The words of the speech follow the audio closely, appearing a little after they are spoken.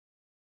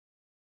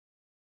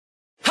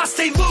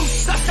stay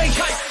loose, I stay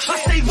hype. I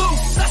stay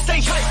loose, I stay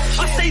hype.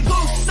 I stay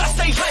loose, I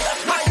stay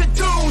hype. I could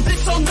do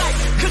this all night,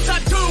 cause I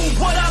do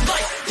what I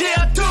like. Yeah,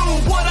 I do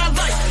what I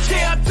like.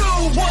 Yeah, I do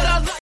what I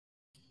like.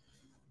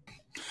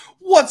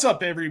 What's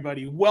up,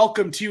 everybody?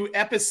 Welcome to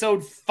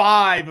episode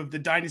 5 of the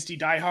Dynasty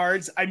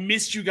Diehards. I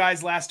missed you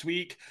guys last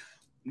week.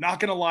 Not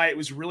going to lie, it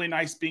was really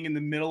nice being in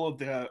the middle of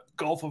the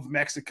Gulf of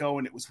Mexico,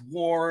 and it was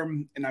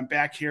warm, and I'm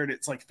back here, and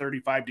it's like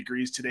 35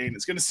 degrees today, and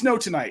it's going to snow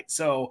tonight.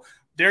 So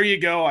there you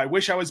go. I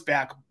wish I was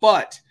back,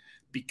 but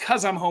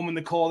because I'm home in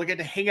the cold, I get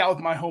to hang out with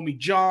my homie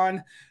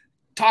John,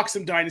 talk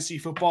some Dynasty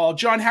football.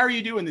 John, how are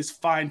you doing this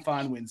fine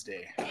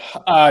Wednesday?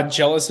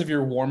 Jealous of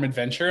your warm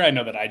adventure. I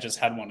know that I just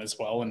had one as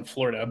well in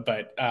Florida,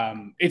 but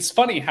it's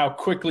funny how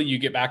quickly you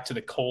get back to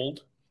the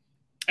cold,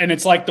 and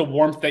it's like the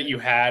warmth that you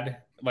had,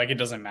 like it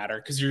doesn't matter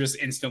because you're just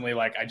instantly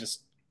like,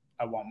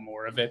 I want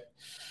more of it.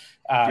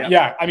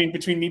 Yeah, I mean,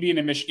 between me being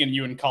in Michigan,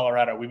 you in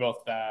Colorado, we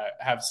both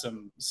have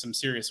some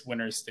serious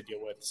winters to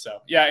deal with. So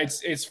yeah,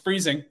 it's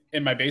freezing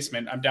in my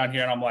basement. I'm down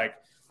here and I'm like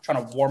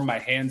trying to warm my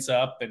hands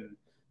up, and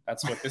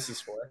that's what this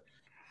is for.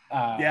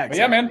 Yeah, exactly. But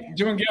yeah, man,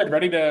 doing good.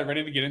 Ready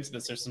to get into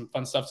this. There's some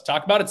fun stuff to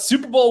talk about. It's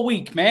Super Bowl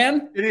week,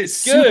 man. It is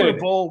Super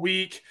Bowl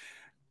week.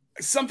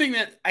 Something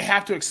that I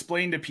have to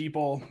explain to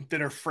people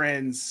that are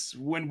friends,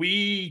 when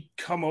we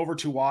come over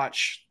to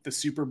watch the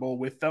Super Bowl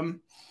with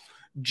them,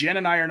 Jen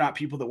and I are not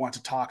people that want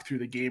to talk through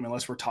the game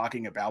unless we're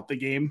talking about the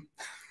game.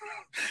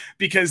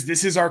 Because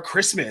this is our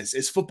Christmas.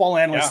 As football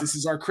analysts, This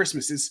is our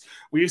Christmas.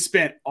 We have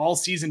spent all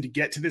season to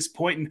get to this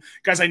point. And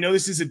guys, I know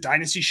this is a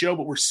Dynasty show,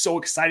 but we're so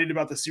excited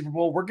about the Super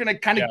Bowl. We're going to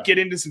kind of get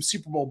into some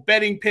Super Bowl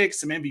betting picks,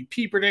 some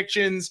MVP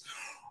predictions,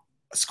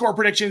 score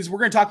predictions. We're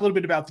going to talk a little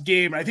bit about the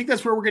game. And I think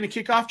that's where we're going to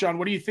kick off, John.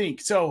 What do you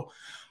think? So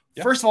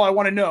first of all, I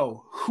want to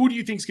know, who do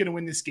you think is going to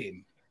win this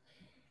game?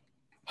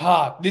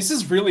 This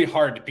is really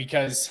hard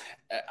because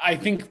I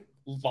think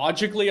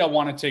logically I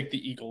want to take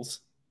the Eagles.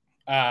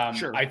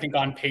 Sure. I think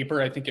on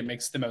paper, I think it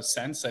makes the most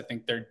sense. I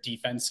think their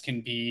defense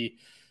can be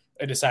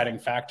a deciding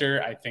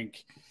factor. I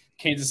think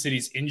Kansas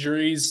City's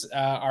injuries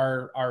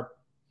are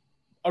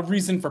a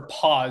reason for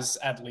pause,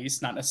 at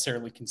least, not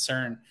necessarily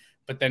concern.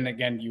 But then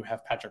again, you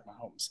have Patrick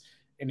Mahomes.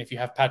 And if you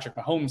have Patrick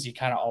Mahomes, you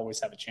kind of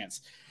always have a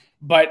chance.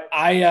 But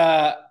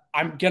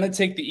I'm going to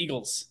take the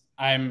Eagles.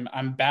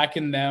 I'm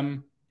backing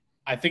them.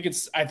 I think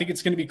it's going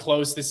to be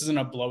close. This isn't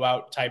a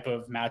blowout type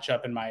of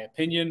matchup, in my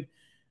opinion.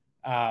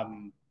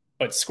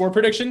 But score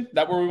prediction,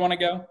 that where we want to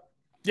go?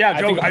 Yeah,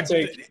 go.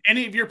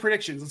 Any of your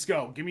predictions. Let's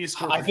go. Give me a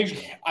score prediction.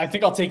 I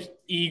think I'll take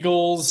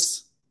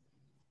Eagles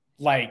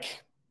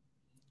like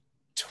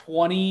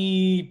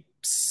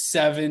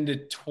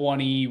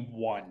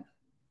 27-21.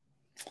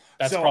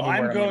 That's so probably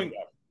where I'm going to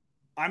go.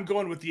 I'm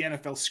going with the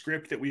NFL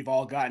script that we've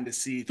all gotten to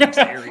see.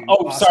 Sorry,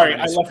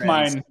 I left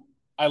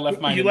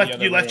mine. You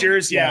left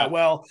yours? Yeah.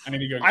 Well, I need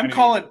to go.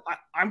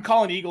 I'm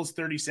calling Eagles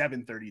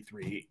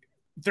 37-33.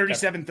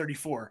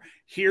 37-34.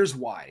 Here's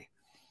why.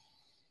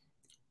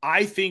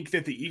 I think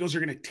that the Eagles are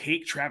going to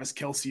take Travis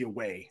Kelce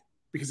away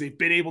because they've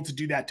been able to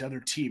do that to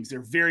other teams.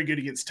 They're very good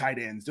against tight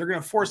ends. They're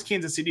going to force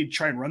Kansas City to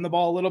try and run the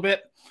ball a little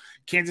bit.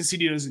 Kansas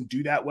City doesn't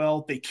do that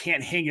well. They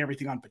can't hang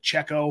everything on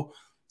Pacheco.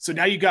 So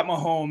now you got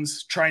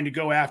Mahomes trying to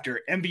go after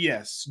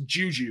MVS,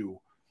 Juju,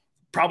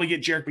 probably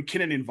get Jerick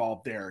McKinnon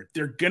involved there.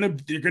 They're gonna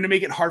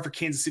make it hard for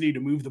Kansas City to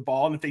move the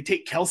ball. And if they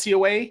take Kelce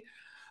away,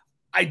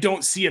 I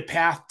don't see a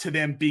path to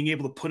them being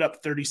able to put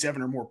up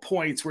 37 or more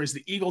points, whereas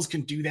the Eagles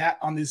can do that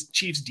on this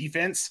Chiefs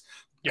defense.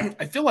 Yeah.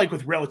 I feel like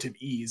with relative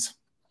ease.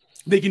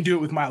 They can do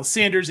it with Miles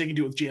Sanders. They can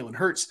do it with Jalen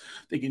Hurts.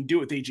 They can do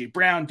it with A.J.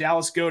 Brown,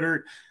 Dallas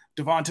Goedert,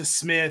 Devonta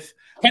Smith.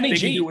 Kenny G.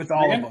 Can do it with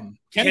all of them.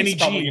 Kenny's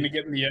probably going to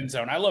get in the end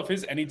zone. I love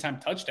his anytime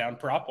touchdown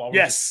prop while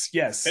we're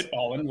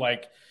spitballing.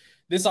 Like,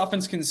 this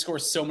offense can score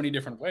so many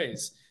different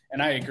ways.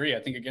 And I agree. I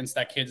think against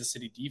that Kansas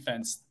City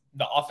defense,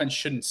 the offense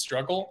shouldn't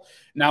struggle.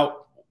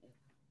 Now,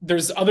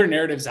 there's other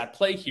narratives at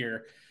play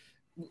here.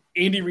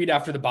 Andy Reid,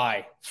 after the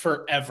bye,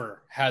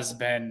 forever has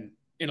been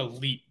an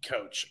elite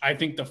coach. I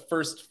think the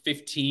first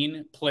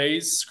 15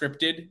 plays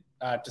scripted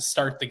to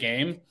start the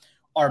game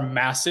are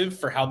massive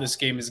for how this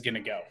game is going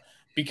to go,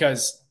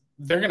 because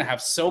they're going to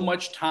have so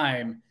much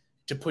time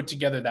to put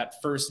together that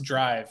first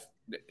drive.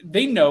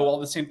 They know all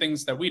the same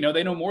things that we know.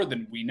 They know more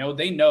than we know.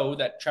 They know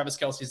that Travis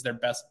Kelce is their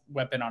best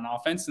weapon on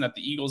offense and that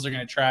the Eagles are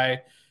going to try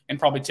and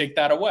probably take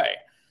that away.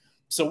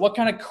 So what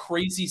kind of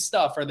crazy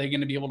stuff are they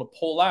going to be able to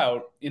pull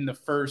out in the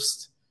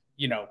first,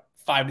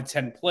 5 to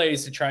 10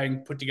 plays to try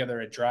and put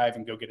together a drive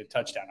and go get a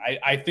touchdown?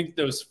 I think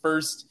those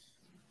first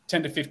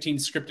 10 to 15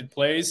 scripted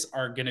plays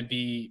are going to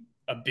be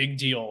a big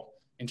deal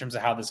in terms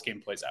of how this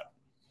game plays out.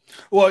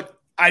 Well,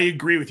 I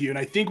agree with you. And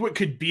I think what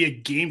could be a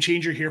game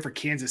changer here for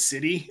Kansas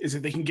City is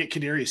if they can get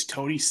Kadarius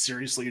Toney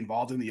seriously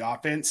involved in the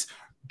offense,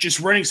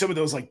 just running some of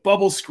those like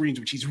bubble screens,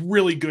 which he's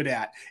really good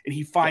at, and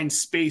he finds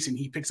space and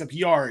he picks up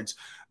yards.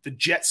 The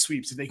jet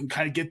sweeps, if they can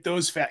kind of get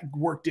those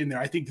worked in there,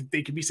 I think that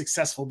they could be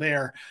successful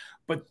there.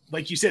 But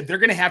like you said, they're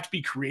going to have to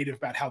be creative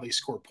about how they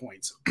score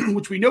points,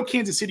 which we know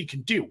Kansas City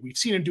can do. We've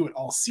seen them do it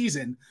all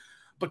season,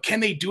 but can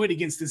they do it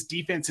against this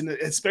defense and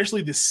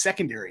especially this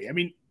secondary? I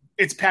mean,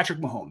 it's Patrick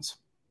Mahomes,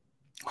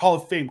 Hall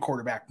of Fame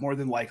quarterback, more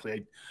than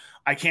likely.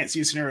 I can't see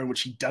a scenario in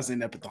which he doesn't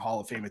end up at the Hall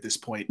of Fame at this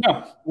point.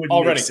 No,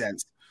 wouldn't make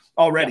sense.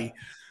 Already. Yeah.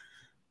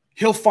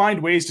 He'll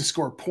find ways to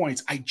score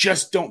points. I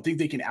just don't think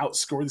they can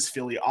outscore this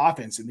Philly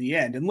offense in the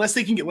end, unless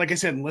they can get, like I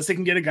said, unless they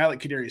can get a guy like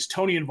Kadarius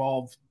Toney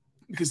involved,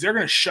 because they're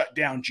going to shut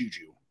down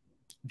Juju.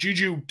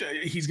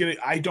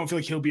 I don't feel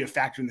like he'll be a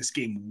factor in this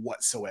game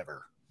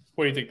whatsoever.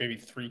 What do you think? Maybe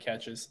 3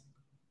 catches?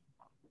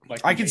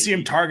 I can see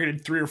him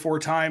targeted 3 or 4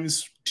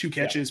 times, 2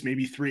 catches,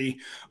 maybe 3,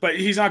 but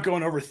he's not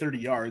going over 30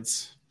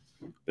 yards.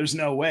 There's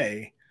no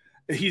way.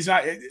 He's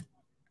not.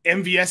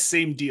 MVS,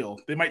 same deal.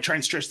 They might try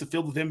and stretch the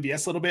field with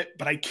MVS a little bit,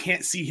 but I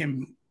can't see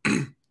him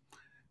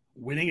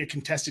winning a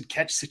contested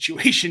catch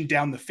situation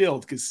down the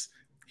field because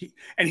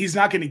he's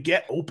not going to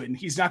get open.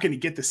 He's not going to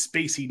get the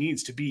space he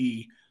needs to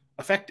be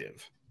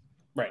effective.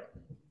 Right.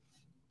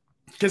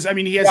 Because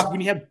when you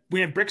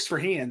have bricks for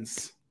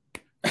hands,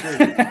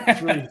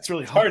 it's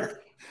really hard.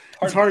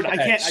 It's hard.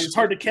 It's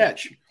hard to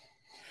catch.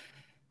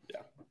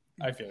 Yeah,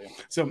 I feel you.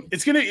 So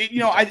it's gonna,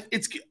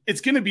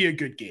 it's gonna be a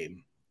good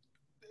game.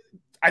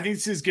 I think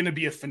this is gonna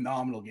be a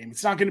phenomenal game.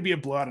 It's not gonna be a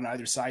blowout on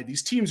either side.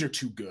 These teams are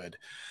too good.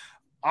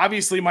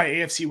 Obviously, my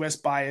AFC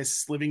West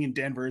bias, living in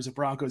Denver as a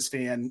Broncos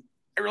fan,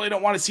 I really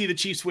don't want to see the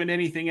Chiefs win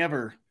anything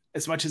ever.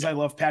 As much as I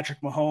love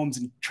Patrick Mahomes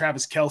and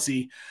Travis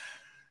Kelce,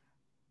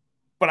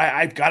 but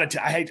I've got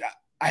to.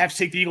 I have to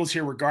take the Eagles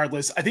here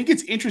regardless. I think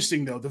it's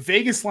interesting, though. The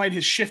Vegas line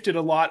has shifted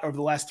a lot over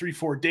the last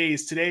 3-4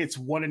 days. Today, it's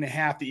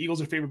 1.5. The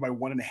Eagles are favored by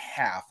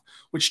 1.5,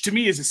 which to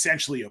me is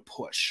essentially a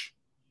push.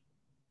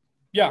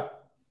 Yeah.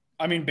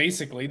 I mean,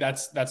 basically,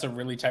 that's a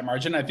really tight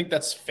margin. I think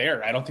that's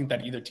fair. I don't think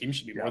that either team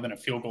should be more than a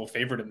field goal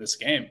favorite in this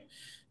game.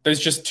 There's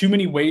just too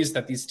many ways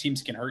that these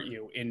teams can hurt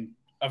you in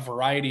a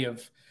variety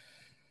of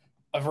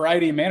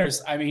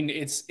manners. I mean,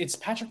 it's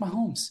Patrick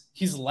Mahomes.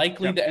 He's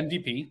likely the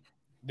MVP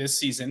this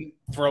season,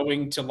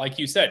 throwing to, like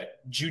you said,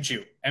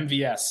 Juju,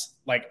 MVS.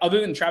 Like,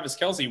 other than Travis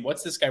Kelce,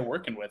 what's this guy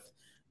working with?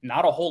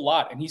 Not a whole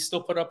lot. And he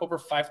still put up over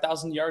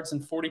 5,000 yards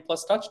and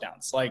 40-plus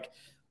touchdowns. Like,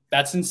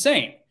 that's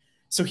insane.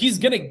 So he's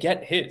going to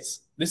get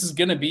his. This is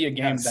going to be a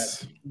game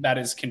that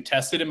is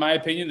contested, in my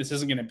opinion. This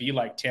isn't going to be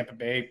like Tampa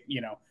Bay,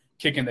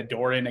 kicking the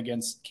door in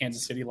against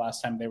Kansas City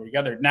last time they were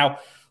together. Now,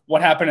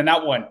 what happened in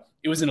that one?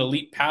 It was an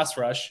elite pass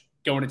rush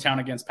going to town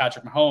against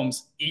Patrick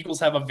Mahomes. Eagles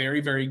have a very,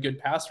 very good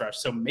pass rush.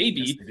 So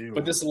maybe,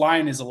 but this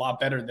line is a lot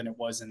better than it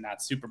was in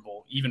that Super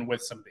Bowl, even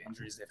with some of the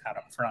injuries they've had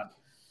up front.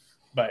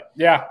 But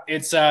yeah,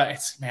 it's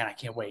man, I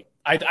can't wait.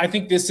 I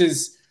think this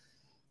is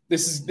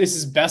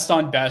best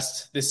on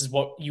best. This is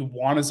what you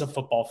want as a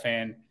football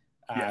fan.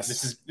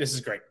 Yes. This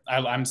is great.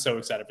 I'm so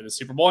excited for the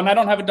Super Bowl, and I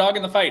don't have a dog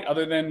in the fight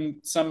other than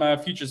some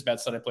futures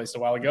bets that I placed a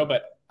while ago,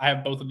 but I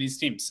have both of these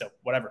teams. So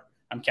whatever,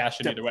 I'm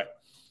cashing either way.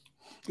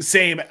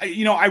 Same.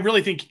 I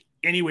really think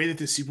any way that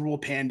the Super Bowl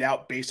panned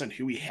out based on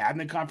who we had in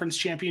the conference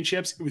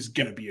championships, it was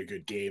going to be a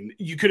good game.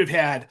 You could have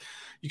had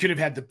the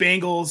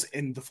Bengals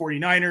and the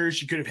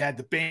 49ers. You could have had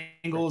the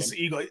Bengals,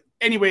 Eagles.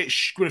 Anyway, it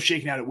would have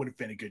shaken out. It would have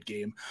been a good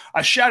game.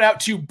 A shout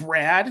out to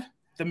Brad,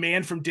 the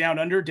man from down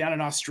under, down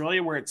in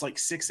Australia, where it's like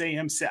 6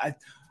 a.m. I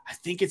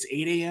think it's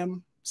 8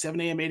 a.m.,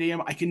 7 a.m., 8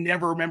 a.m. I can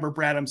never remember,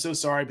 Brad. I'm so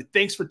sorry, but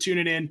thanks for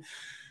tuning in.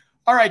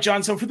 All right,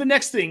 John. So for the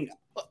next thing,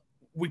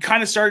 we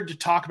kind of started to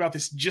talk about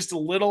this just a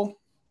little.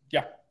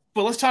 Yeah.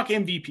 But let's talk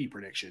MVP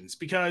predictions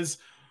because,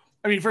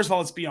 first of all,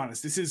 let's be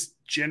honest. This is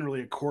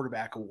generally a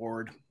quarterback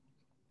award.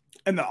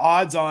 And the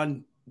odds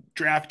on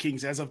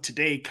DraftKings as of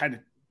today kind of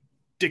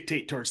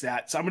dictate towards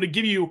that. So I'm going to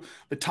give you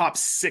the top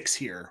 6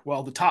 here.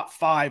 Well, the top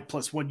 5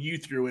 plus one you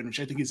threw in, which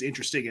I think is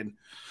interesting. And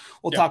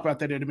we'll talk about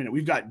that in a minute.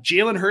 We've got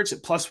Jalen Hurts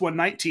at plus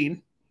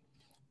 119,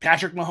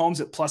 Patrick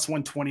Mahomes at plus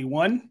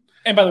 121.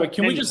 And by the way,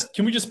 can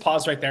we just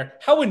pause right there?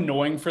 How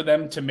annoying for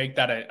them to make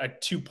that a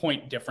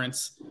 2-point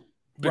difference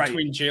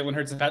between Jalen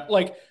Hurts and Pat.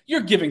 Like,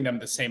 you're giving them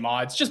the same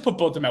odds. Just put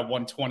both of them at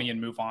 120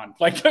 and move on.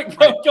 Like,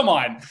 come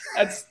on.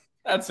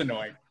 That's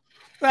annoying.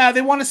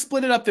 They want to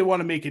split it up. They want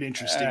to make it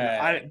interesting.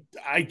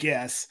 I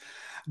guess.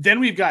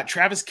 Then we've got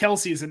Travis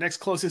Kelce is the next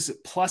closest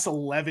at plus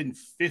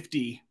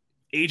 1150.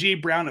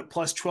 AJ Brown at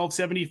plus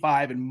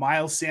 1275 and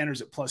Miles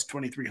Sanders at plus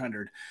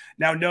 2300.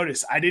 Now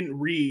notice I didn't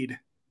read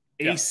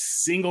a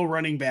single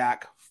running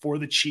back for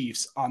the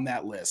Chiefs on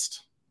that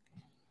list.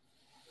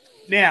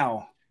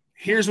 Now,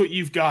 here's what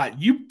you've got.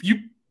 You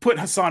put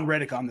Hassan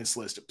Reddick on this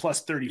list at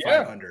plus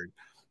 3,500.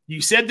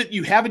 You said that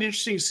you have an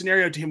interesting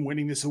scenario to him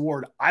winning this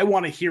award. I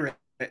want to hear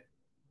it.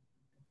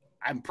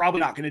 I'm probably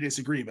not going to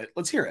disagree, but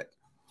let's hear it.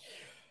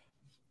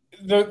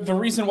 The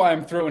reason why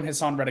I'm throwing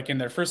Hassan Reddick in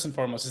there, first and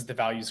foremost, is the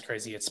value is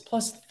crazy. It's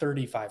plus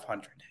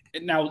 3,500.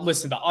 Now,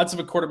 listen, the odds of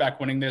a quarterback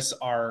winning this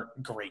are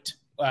great.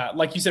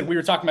 Like you said, we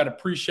were talking about a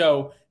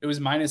pre-show. It was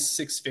minus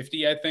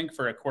 650, I think,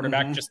 for a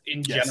quarterback just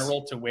in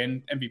general to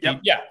win MVP.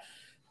 Yep. Yeah,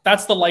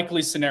 that's the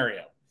likely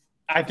scenario.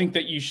 I think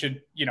that you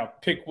should,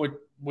 pick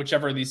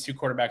whichever of these two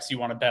quarterbacks you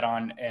want to bet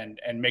on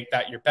and make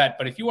that your bet.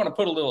 But if you want to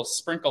put a little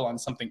sprinkle on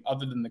something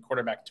other than the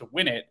quarterback to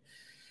win it,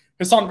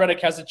 Hassan Reddick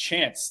has a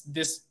chance.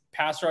 This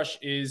pass rush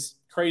is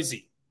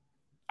crazy.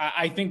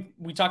 I think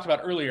we talked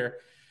about earlier,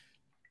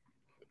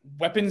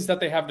 weapons that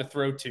they have to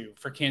throw to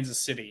for Kansas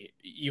City,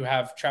 you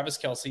have Travis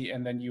Kelce,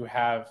 and then you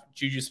have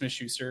Juju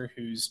Smith-Schuster,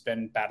 who's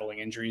been battling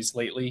injuries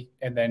lately,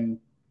 and then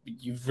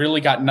you've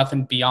really got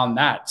nothing beyond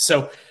that.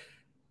 So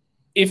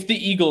if the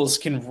Eagles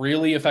can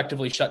really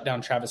effectively shut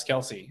down Travis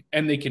Kelce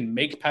and they can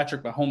make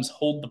Patrick Mahomes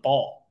hold the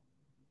ball,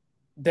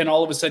 then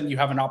all of a sudden you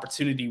have an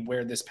opportunity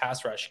where this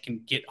pass rush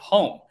can get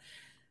home.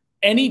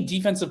 Any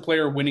defensive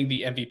player winning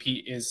the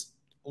MVP is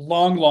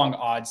long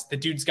odds. The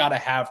dude's got to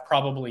have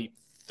probably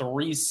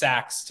 3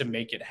 sacks to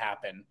make it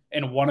happen.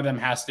 And one of them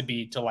has to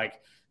be to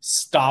like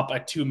stop a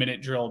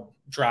 2-minute drill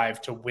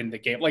drive to win the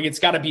game. Like it's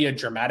got to be a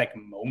dramatic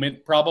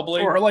moment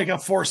probably. Or like a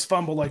forced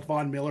fumble like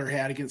Von Miller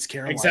had against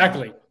Carolina.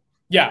 Exactly.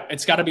 Yeah,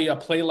 it's got to be a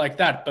play like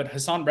that. But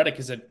Hassan Reddick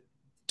is a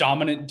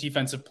dominant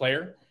defensive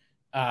player.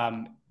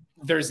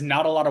 There's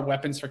not a lot of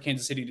weapons for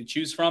Kansas City to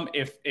choose from.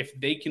 If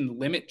they can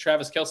limit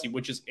Travis Kelce,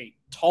 which is a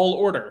tall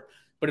order,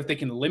 but if they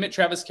can limit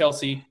Travis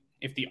Kelce,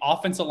 if the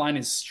offensive line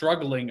is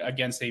struggling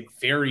against a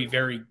very,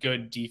 very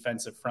good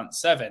defensive front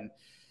seven,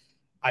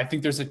 I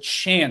think there's a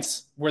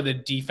chance where the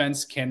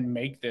defense can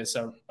make this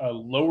a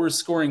lower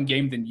scoring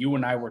game than you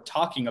and I were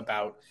talking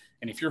about.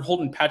 And if you're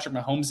holding Patrick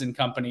Mahomes and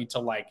company to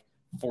like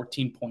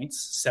 14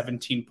 points,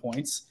 17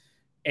 points,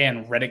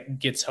 and Reddick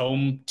gets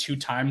home 2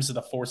 times with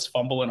a forced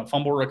fumble and a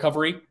fumble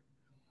recovery,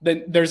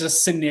 then there's a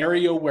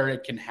scenario where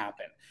it can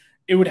happen.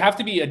 It would have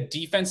to be a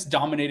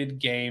defense-dominated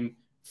game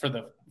for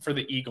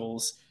the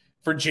Eagles,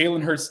 for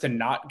Jalen Hurts to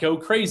not go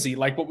crazy,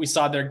 like what we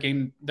saw their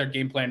game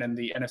plan in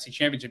the NFC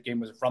Championship game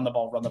was run the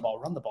ball, run the ball,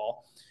 run the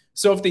ball.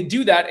 So if they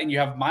do that and you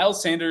have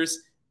Miles Sanders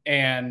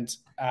and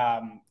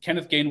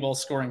Kenneth Gainwell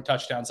scoring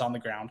touchdowns on the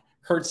ground,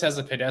 Hurts has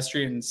a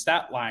pedestrian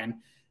stat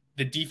line,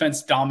 the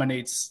defense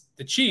dominates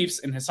the Chiefs,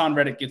 and Hassan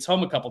Reddick gets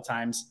home a couple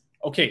times.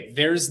 Okay,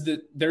 there's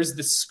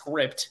the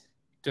script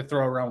to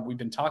throw around we've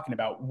been talking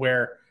about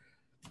where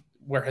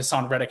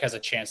Hassan Reddick has a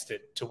chance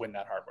to win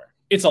that hardware.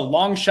 It's a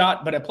long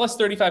shot, but at plus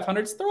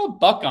 3,500, throw a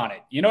buck on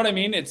it. You know what I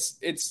mean?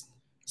 It's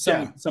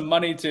some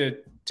money to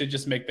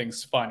just make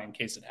things fun in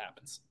case it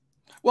happens.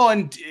 Well,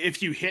 and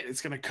if you hit,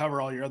 it's going to cover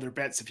all your other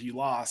bets if you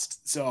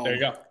lost. So there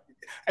you go.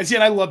 And see,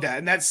 and I love that.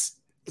 And that's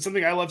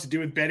something I love to do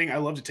with betting. I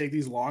love to take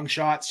these long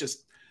shots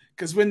just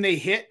because when they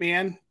hit,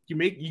 man,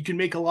 you can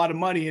make a lot of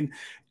money. And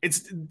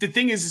it's the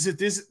thing is that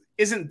this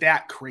isn't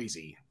that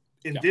crazy.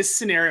 In this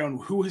scenario and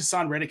who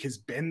Hassan Reddick has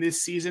been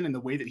this season and the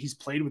way that he's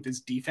played with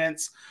his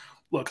defense.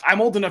 Look,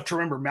 I'm old enough to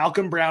remember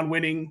Malcolm Brown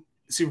winning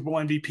Super Bowl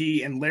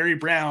MVP and Larry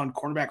Brown,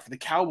 cornerback for the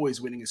Cowboys,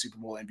 winning a Super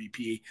Bowl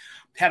MVP.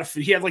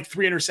 He had like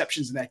 3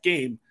 interceptions in that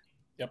game.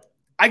 Yep.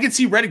 I could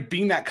see Reddick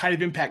being that kind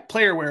of impact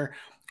player where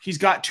he's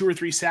got 2 or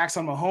 3 sacks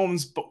on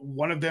Mahomes, but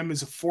one of them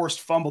is a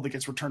forced fumble that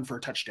gets returned for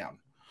a touchdown.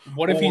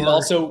 What if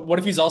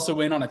he's also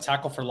in on a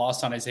tackle for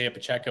loss on Isaiah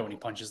Pacheco and he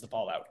punches the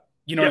ball out?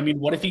 You know what I mean?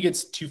 What if he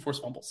gets 2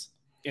 forced fumbles?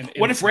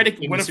 What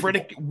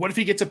if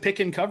he gets a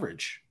pick in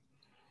coverage?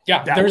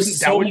 Yeah,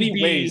 there's so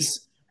many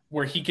ways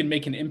where he can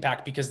make an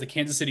impact because the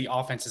Kansas City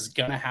offense is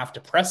going to have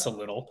to press a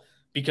little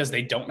because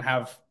they don't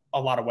have a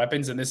lot of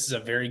weapons, and this is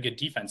a very good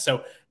defense.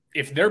 So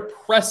if they're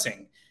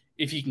pressing,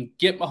 if you can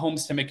get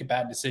Mahomes to make a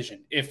bad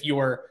decision, if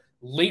your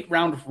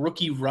late-round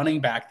rookie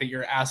running back that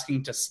you're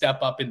asking to step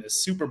up in the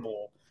Super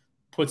Bowl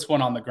puts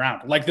one on the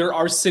ground. Like there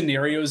are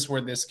scenarios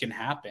where this can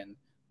happen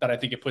that I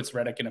think it puts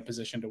Reddick in a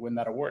position to win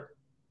that award.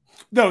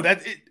 No,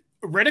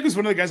 Reddick was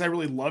one of the guys I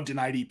really loved in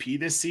IDP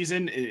this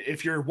season.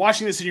 If you're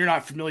watching this and you're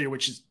not familiar,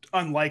 which is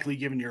unlikely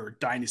given you're a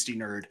Dynasty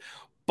nerd,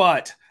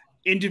 but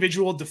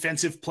individual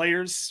defensive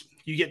players,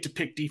 you get to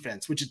pick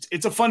defense, which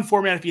it's a fun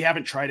format. If you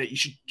haven't tried it, you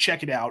should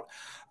check it out.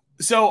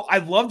 So I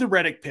love the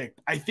Reddick pick.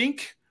 I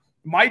think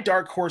my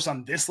dark horse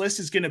on this list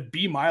is going to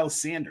be Miles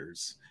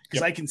Sanders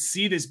because I can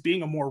see this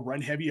being a more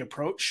run-heavy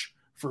approach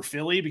for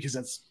Philly because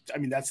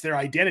that's their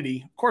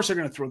identity. Of course, they're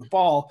going to throw the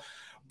ball,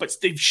 but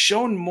they've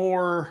shown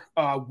more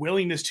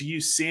willingness to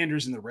use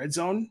Sanders in the red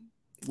zone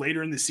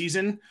later in the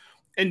season.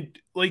 And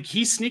like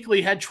he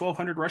sneakily had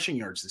 1,200 rushing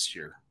yards this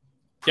year.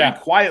 Pretty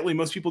quietly.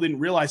 Most people didn't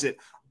realize it.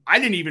 I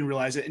didn't even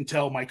realize it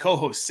until my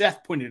co-host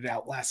Seth pointed it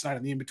out last night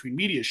on the In Between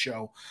Media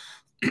show.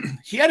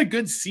 He had a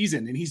good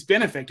season and he's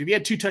been effective. He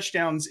had 2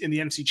 touchdowns in the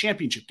NFC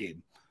Championship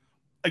game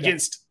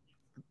against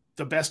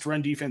the best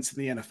run defense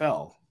in the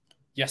NFL.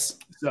 Yes.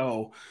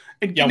 So,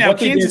 and now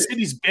Kansas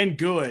City's been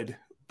good,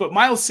 but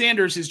Miles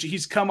Sanders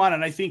he's come on.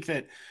 And I think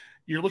that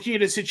you're looking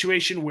at a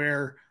situation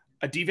where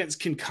a defense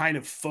can kind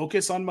of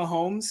focus on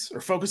Mahomes or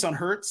focus on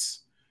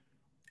Hurts,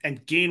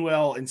 and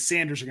Gainwell and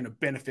Sanders are going to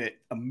benefit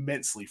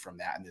immensely from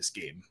that in this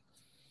game.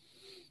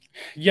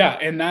 Yeah.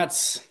 And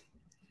that's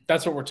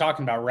what we're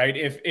talking about, right?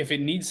 If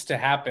it needs to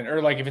happen,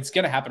 or like if it's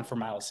going to happen for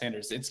Miles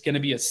Sanders, it's going to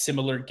be a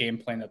similar game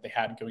plan that they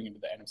had going into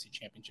the NFC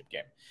Championship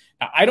game.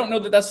 Now, I don't know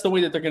that that's the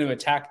way that they're going to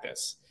attack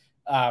this.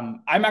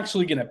 I'm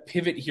actually going to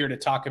pivot here to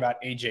talk about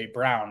A.J.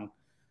 Brown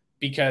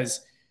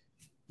because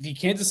the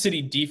Kansas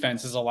City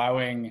defense is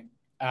allowing,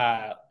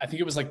 I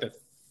think it was like the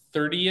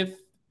 30th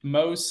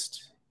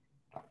most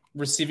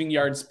receiving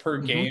yards per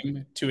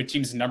game to a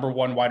team's number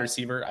 1 wide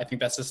receiver. I think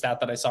that's the stat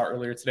that I saw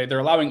earlier today. They're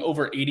allowing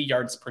over 80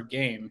 yards per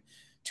game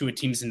to a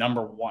team's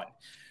number one.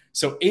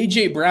 So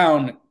A.J.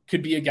 Brown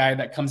could be a guy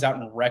that comes out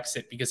and wrecks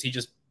it because he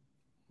just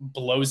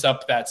blows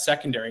up that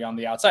secondary on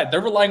the outside.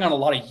 They're relying on a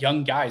lot of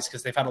young guys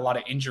because they've had a lot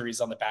of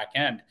injuries on the back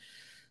end.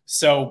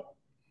 So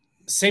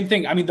same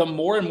thing. I mean, the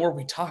more and more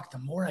we talk, the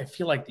more I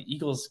feel like the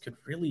Eagles could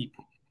really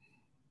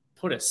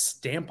put a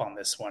stamp on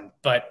this one.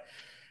 But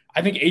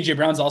I think A.J.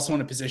 Brown's also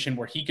in a position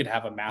where he could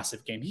have a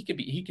massive game. He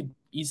could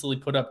easily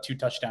put up 2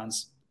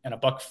 touchdowns and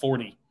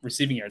 $140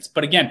 receiving yards.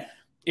 But again,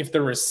 if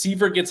the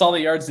receiver gets all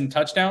the yards and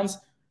touchdowns,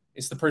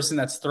 it's the person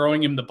that's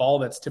throwing him the ball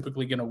that's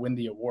typically going to win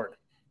the award,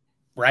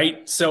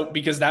 right? So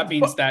because that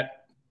means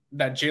that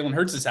Jalen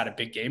Hurts has had a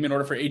big game in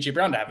order for A.J.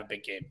 Brown to have a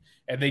big game.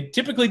 And they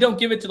typically don't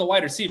give it to the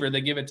wide receiver.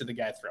 They give it to the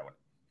guy throwing.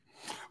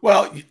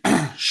 Well,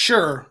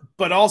 sure.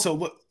 But also,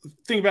 look,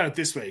 think about it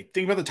this way.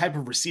 Think about the type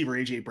of receiver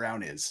A.J.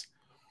 Brown is,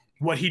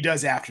 what he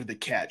does after the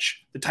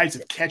catch, the types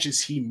of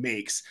catches he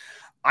makes.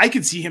 I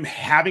could see him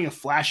having a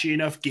flashy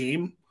enough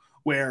game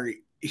where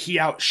he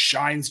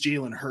outshines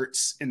Jalen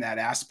Hurts in that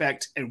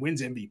aspect and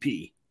wins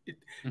MVP.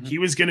 Mm-hmm. He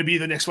was going to be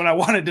the next one I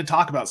wanted to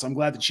talk about, so I'm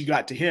glad that you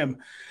got to him.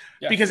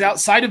 Yeah. Because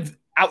outside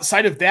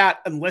of that,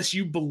 unless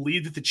you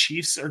believe that the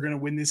Chiefs are going to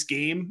win this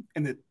game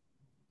and that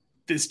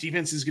this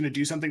defense is going to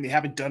do something they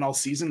haven't done all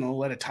season and they'll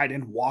let a tight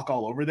end walk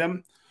all over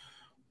them,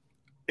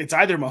 it's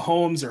either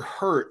Mahomes or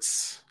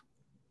Hurts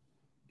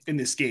in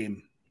this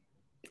game.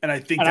 And I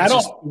think that's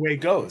just the way it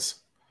goes.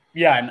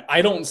 Yeah, and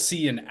I don't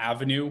see an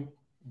avenue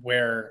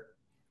where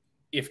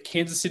if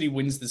Kansas City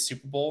wins the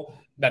Super Bowl,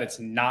 that it's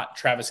not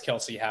Travis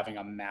Kelce having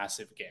a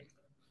massive game.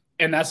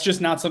 And that's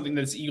just not something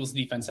that this Eagles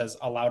defense has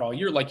allowed all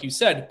year, like you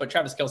said, but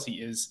Travis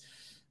Kelce is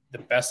the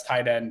best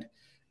tight end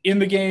in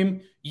the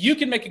game. You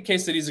can make a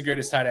case that he's the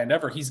greatest tight end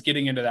ever. He's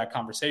getting into that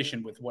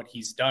conversation with what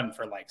he's done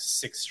for like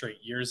 6 straight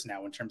years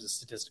now in terms of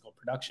statistical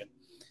production.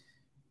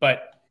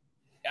 But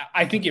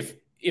I think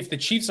if the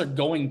Chiefs are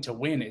going to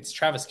win, it's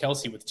Travis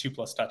Kelce with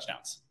 2+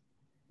 touchdowns.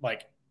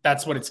 Like,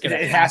 that's what it's going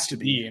to have to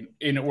be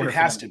in order for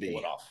them to pull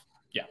it off.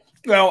 Yeah.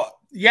 Well,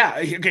 yeah.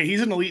 Okay.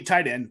 He's an elite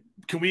tight end.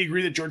 Can we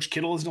agree that George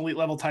Kittle is an elite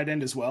level tight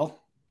end as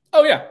well?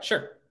 Oh yeah,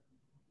 sure.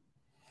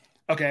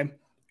 Okay.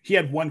 He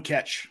had 1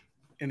 catch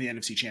in the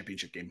NFC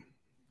Championship game.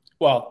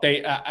 Well,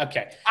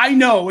 okay. I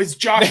know it's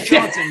Josh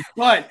Johnson,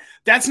 but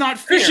that's not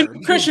fair.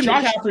 Christian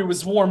McCaffrey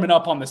was warming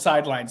up on the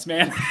sidelines,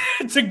 man,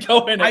 to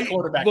go in at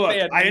quarterback. Look,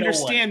 I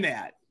understand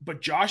that,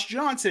 but Josh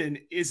Johnson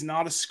is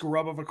not a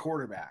scrub of a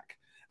quarterback.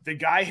 The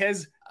guy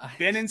has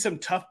been in some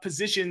tough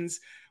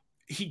positions.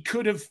 He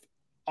could have,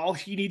 all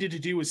he needed to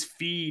do was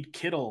feed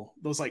Kittle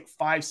those like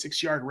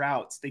 5-6 yard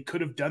routes. They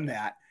could have done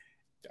that.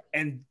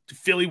 And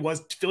Philly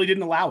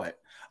didn't allow it.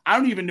 I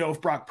don't even know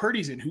if Brock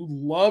Purdy's in, who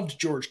loved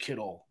George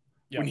Kittle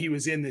when he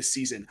was in this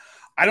season.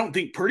 I don't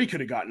think Purdy could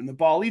have gotten the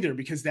ball either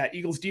because that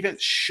Eagles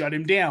defense shut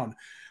him down.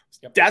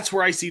 Yep. That's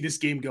where I see this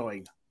game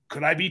going.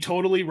 Could I be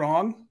totally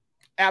wrong?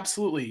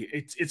 Absolutely.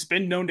 It's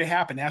been known to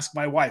happen. Ask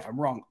my wife. I'm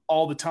wrong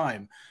all the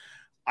time.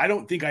 I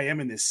don't think I am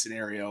in this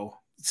scenario.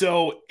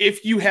 So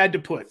if you had to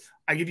put,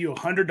 I give you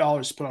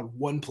 $100 to put on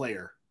one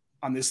player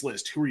on this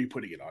list, who are you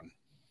putting it on?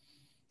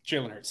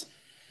 Jalen Hurts.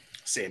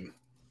 Same.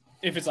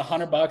 If it's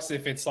 $100,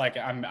 if it's like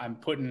I'm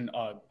putting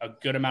a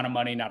good amount of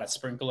money, not a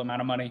sprinkle amount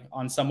of money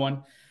on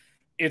someone,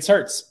 it's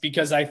Hurts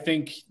because I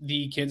think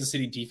the Kansas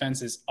City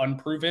defense is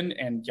unproven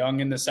and young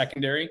in the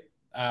secondary.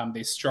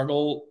 They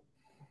struggle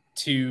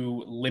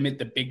to limit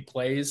the big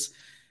plays.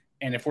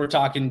 And if we're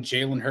talking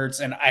Jalen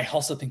Hurts, and I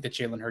also think that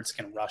Jalen Hurts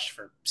can rush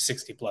for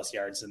 60+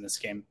 yards in this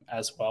game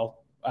as well.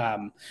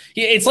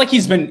 It's like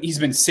he's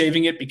been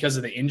saving it because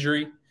of the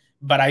injury,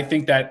 but I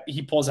think that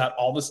he pulls out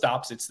all the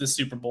stops. It's the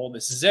Super Bowl.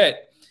 This is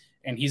it.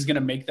 And he's going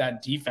to make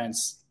that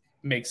defense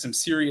make some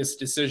serious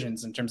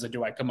decisions in terms of,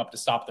 do I come up to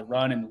stop the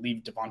run and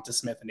leave Devonta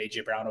Smith and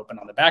A.J. Brown open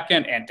on the back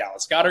end and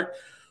Dallas Goedert?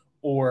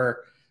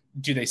 Or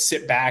do they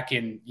sit back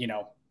in,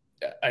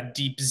 a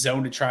deep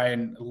zone to try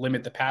and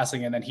limit the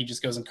passing, and then he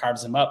just goes and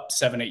carves them up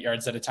 7-8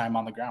 yards at a time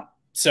on the ground?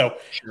 So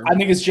sure. I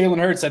think it's Jalen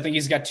Hurts. I think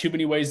he's got too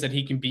many ways that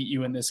he can beat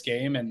you in this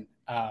game. And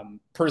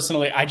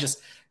personally,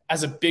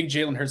 as a big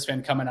Jalen Hurts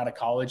fan coming out of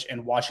college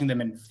and watching them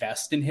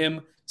invest in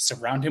him,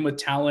 surround him with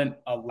talent,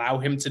 allow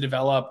him to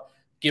develop,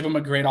 give him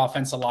a great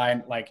offensive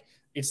line. Like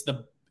it's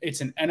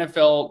an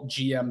NFL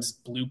GM's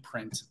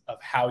blueprint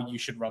of how you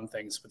should run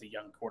things with a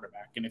young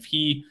quarterback. And if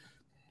he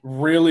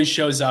really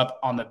shows up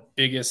on the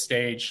biggest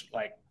stage,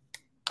 like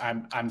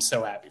I'm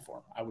so happy for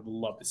him. I would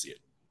love to see it.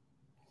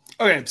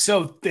 Okay.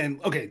 So then,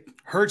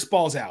 Hurts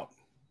balls out,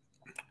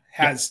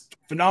 has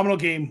phenomenal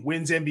game,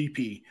 wins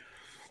MVP.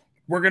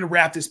 We're going to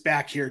wrap this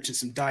back here to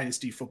some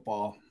Dynasty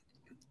football.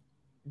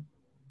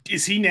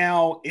 Is he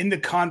now in the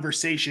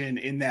conversation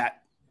in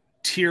that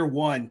tier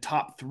 1,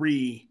 top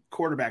 3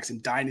 quarterbacks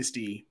in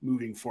Dynasty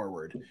moving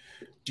forward?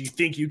 Do you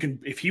think you can,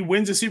 if he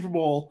wins a Super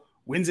Bowl,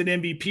 wins an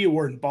MVP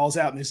award and balls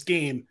out in this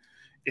game,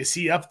 is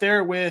he up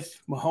there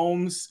with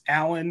Mahomes,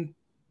 Allen,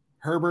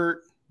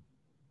 Herbert?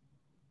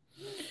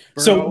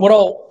 Burrow? So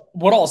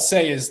what I'll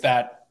say is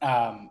that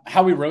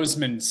Howie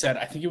Roseman said,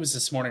 I think it was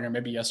this morning or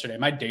maybe yesterday,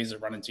 my days are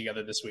running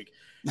together this week,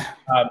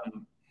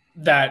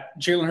 that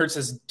Jalen Hurts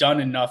has done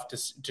enough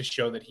to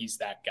show that he's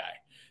that guy.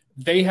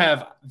 They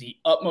have the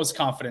utmost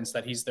confidence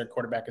that he's their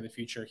quarterback of the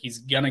future. He's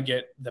going to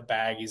get the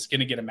bag. He's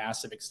going to get a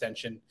massive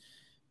extension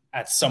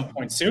at some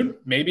point soon.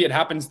 Maybe it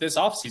happens this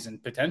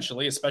offseason,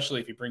 potentially, especially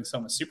if he brings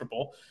home a Super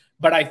Bowl.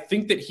 But I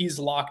think that he's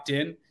locked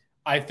in.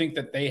 I think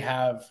that they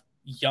have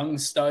young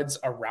studs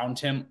around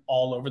him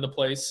all over the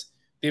place.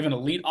 They have an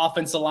elite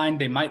offensive line.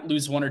 They might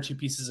lose one or two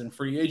pieces in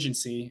free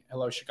agency.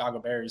 Hello, Chicago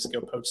Bears.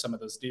 Go poach some of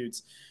those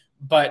dudes.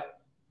 But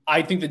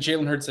I think that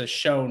Jalen Hurts has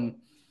shown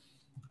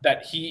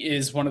that he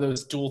is one of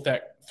those dual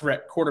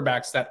threat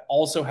quarterbacks that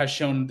also has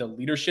shown the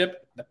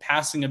leadership, the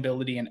passing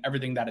ability, and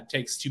everything that it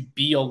takes to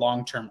be a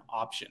long-term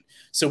option.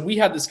 So we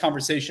had this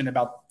conversation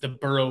about the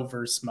Burrow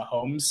versus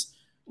Mahomes,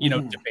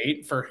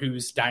 debate for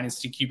who's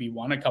Dynasty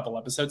QB1 a couple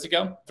episodes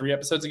ago, 3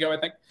 episodes ago, I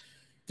think.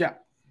 Yeah.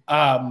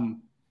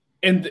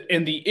 And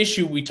the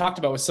issue we talked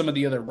about with some of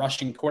the other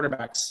rushing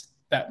quarterbacks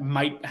that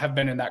might have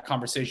been in that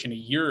conversation a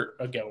year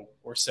ago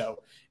or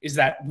so is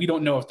that we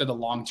don't know if they're the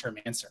long-term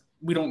answer.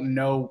 We don't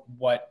know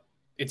what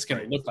it's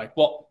going to look like.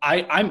 Well,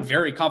 I'm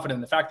very confident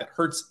in the fact that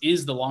Hurts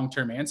is the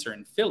long-term answer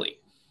in Philly.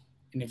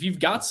 And if you've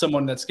got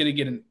someone that's going to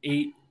get an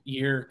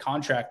 8-year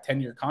contract,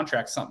 10-year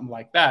contract, something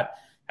like that,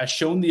 has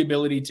shown the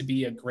ability to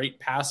be a great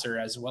passer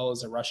as well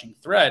as a rushing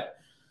threat,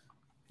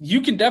 you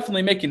can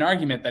definitely make an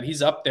argument that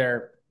he's up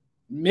there,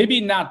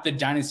 maybe not the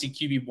Dynasty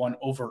QB1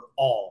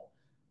 overall,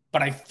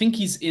 but I think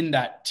he's in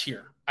that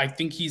tier. I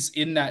think he's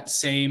in that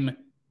same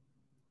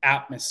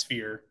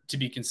atmosphere to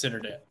be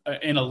considered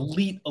an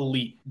elite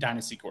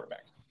Dynasty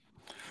quarterback.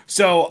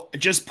 So I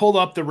just pulled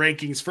up the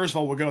rankings. First of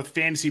all, we'll go with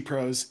Fantasy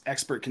Pros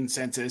expert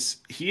consensus.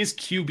 He is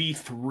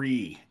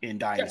QB3 in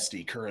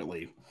Dynasty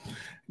currently.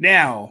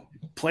 Now,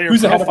 player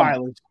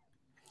profilers.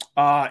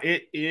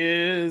 It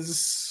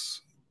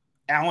is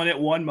Allen at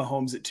 1,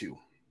 Mahomes at 2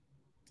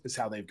 is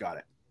how they've got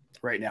it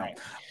right now. Right.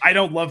 I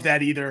don't love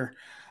that either.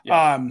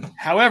 Yeah.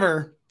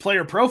 However,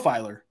 Player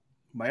Profiler,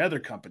 my other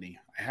company,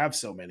 I have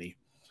so many,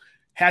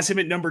 has him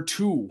at number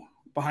 2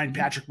 behind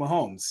Patrick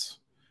Mahomes.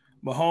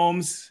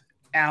 Mahomes,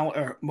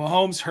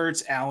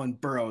 Hurts, Allen,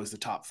 Burrow is the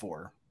top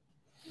 4.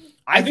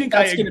 I think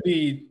that's going to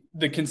be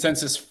the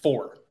consensus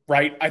 4,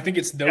 right? I think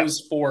it's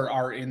those 4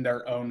 are in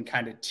their own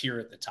kind of tier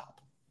at the top.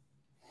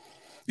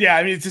 Yeah,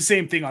 I mean, it's the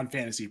same thing on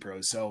Fantasy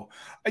Pros. So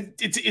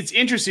it's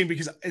interesting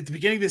because at the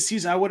beginning of this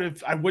season, I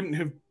wouldn't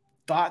have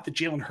thought that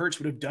Jalen Hurts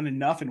would have done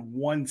enough in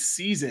one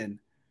season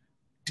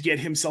to get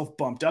himself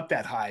bumped up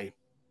that high.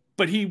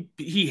 But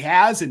he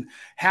has, and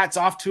hats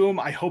off to him.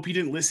 I hope he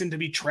didn't listen to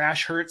me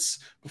trash Hurts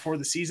before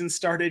the season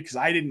started because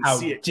I didn't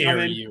see it coming. How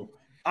dare you?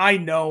 I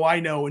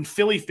know. And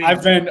Philly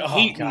fans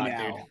hate me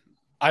now. Dude.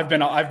 I've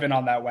been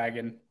on that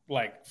wagon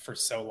like for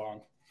so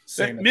long.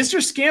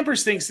 Mr.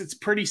 Scampers thinks it's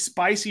pretty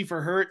spicy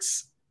for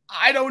Hurts.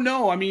 I don't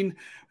know. I mean,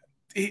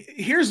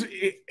 here's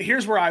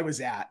where I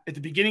was at the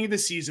beginning of the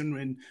season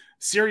when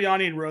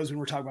Sirianni and Roseman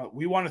were talking about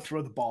we want to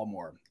throw the ball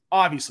more.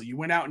 Obviously, you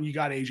went out and you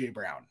got A.J.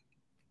 Brown.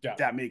 Yeah.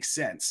 That makes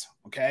sense.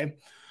 Okay.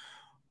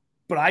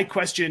 But I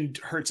questioned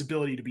Hurts'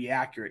 ability to be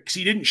accurate because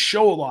he didn't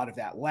show a lot of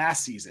that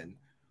last season.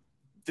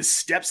 The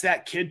steps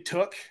that kid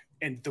took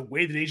and the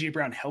way that A.J.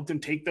 Brown helped him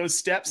take those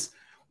steps,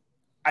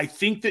 I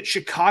think that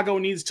Chicago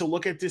needs to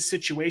look at this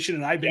situation,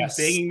 and I've been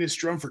banging this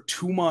drum for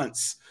 2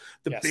 months.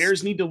 The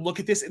Bears need to look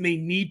at this, and they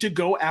need to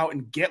go out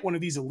and get one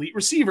of these elite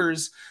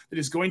receivers that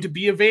is going to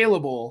be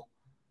available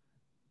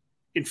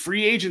in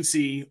free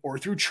agency or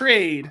through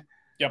trade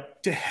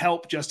to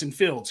help Justin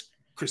Fields.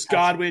 Chris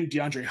Godwin,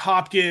 DeAndre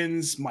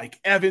Hopkins, Mike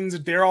Evans,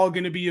 they're all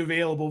going to be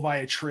available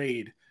via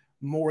trade,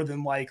 more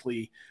than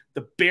likely.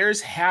 The Bears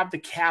have the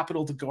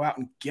capital to go out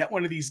and get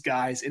one of these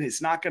guys, and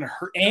it's not going to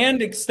hurt them.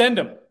 And extend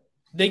them.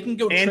 They can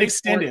go and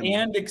extend him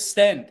and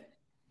extend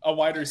a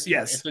wide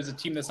receiver. Yes. If there's a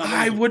team that's not,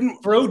 I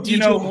wouldn't throw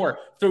DJ Moore.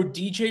 Throw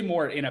DJ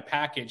Moore in a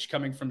package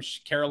coming from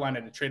Carolina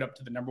to trade up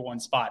to the number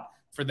 1 spot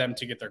for them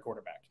to get their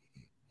quarterback.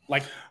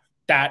 Like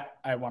that,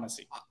 I want to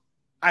see.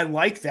 I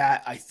like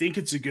that. I think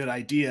it's a good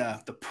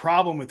idea. The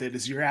problem with it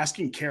is you're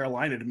asking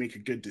Carolina to make a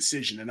good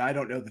decision, and I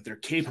don't know that they're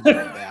capable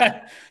of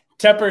that.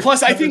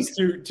 Plus, I think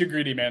too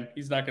greedy, man.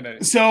 He's not going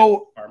to.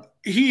 So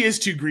he is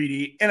too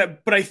greedy,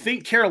 but I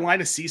think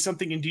Carolina sees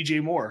something in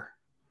DJ Moore.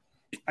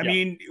 I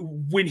mean,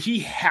 when he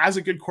has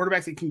a good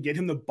quarterback that can get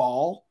him the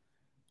ball,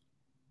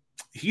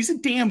 he's a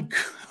damn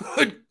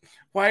good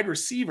wide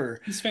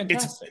receiver. He's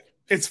fantastic.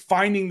 It's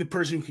finding the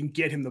person who can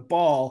get him the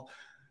ball.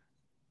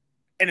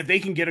 And if they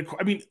can get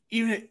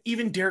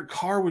even Derek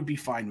Carr would be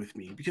fine with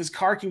me because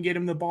Carr can get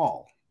him the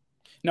ball.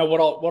 Now, what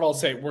I'll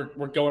say,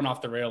 we're going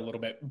off the rail a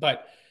little bit,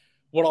 but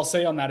what I'll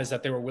say on that is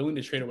that they were willing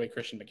to trade away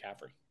Christian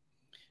McCaffrey.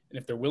 And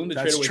if they're willing to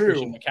trade away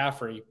Christian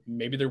McCaffrey,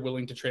 maybe they're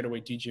willing to trade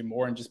away DJ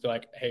Moore and just be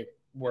like, hey,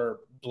 we're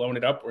blowing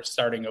it up. We're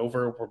starting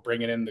over. We're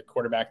bringing in the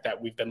quarterback that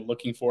we've been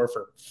looking for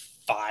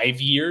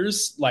 5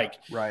 years.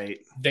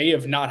 They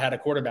have not had a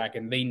quarterback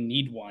and they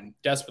need one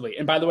desperately.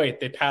 And by the way,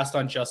 they passed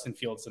on Justin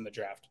Fields in the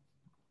draft.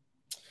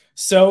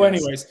 So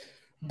anyways,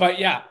 but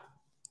yeah,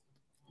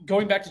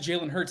 going back to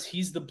Jalen Hurts,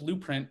 he's the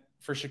blueprint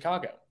for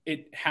Chicago.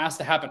 it has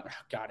to happen. Oh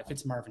God, if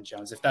it's Marvin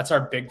Jones, if that's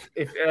our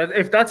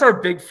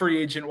big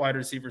free agent wide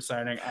receiver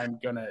signing, I'm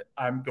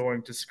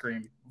going to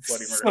scream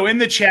bloody murder. So in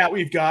the chat,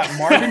 we've got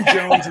Marvin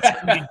Jones is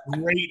going to be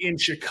great in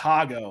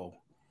Chicago.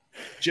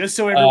 Just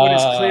so everyone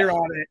is clear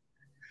on it.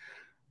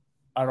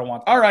 I don't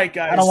want that. All right,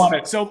 guys. I don't want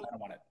it. So I don't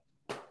want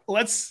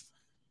it.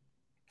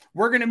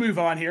 We're going to move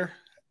on here.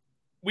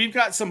 We've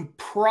got some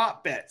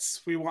prop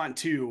bets we want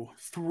to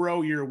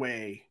throw your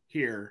way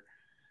here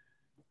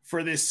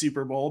for this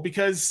Super Bowl,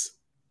 because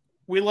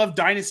we love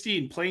Dynasty,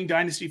 and playing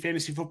Dynasty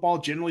fantasy football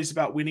generally is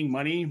about winning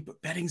money,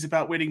 but betting's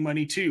about winning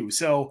money too.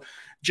 So,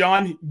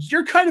 John,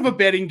 you're kind of a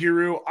betting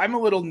guru. I'm a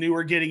little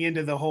newer getting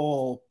into the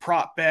whole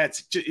prop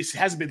bets. It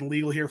hasn't been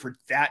legal here for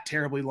that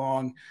terribly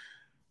long.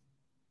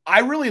 I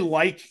really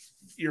like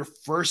your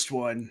first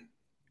one,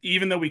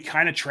 even though we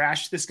kind of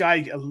trashed this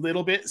guy a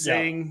little bit,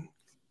 saying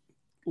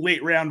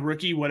late round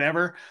rookie,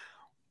 whatever.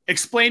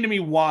 Explain to me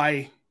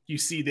why you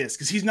see this,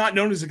 because he's not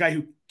known as a guy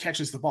who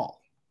catches the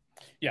ball.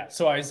 Yeah,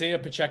 so Isaiah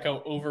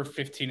Pacheco over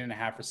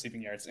 15.5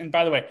 receiving yards. And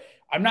by the way,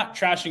 I'm not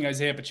trashing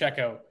Isaiah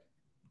Pacheco,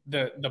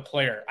 the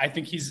player. I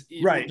think he's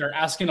right. They're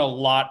asking a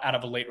lot out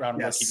of a late round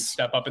rookie to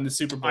step up in the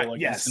Super Bowl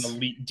against an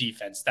elite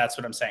defense. That's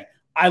what I'm saying.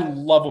 I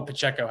love what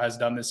Pacheco has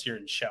done this year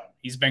and shown.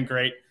 He's been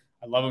great.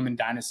 I love him in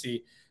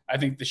Dynasty. I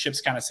think the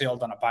ship's kind of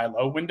sailed on a buy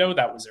low window.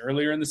 That was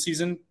earlier in the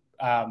season.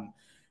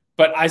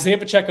 But Isaiah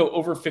Pacheco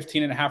over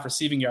 15.5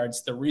 receiving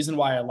yards. The reason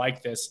why I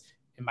like this,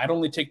 it might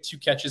only take 2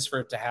 catches for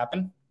it to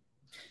happen.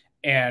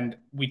 And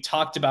we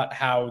talked about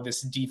how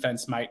this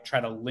defense might try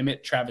to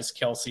limit Travis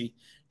Kelce.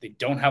 They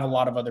don't have a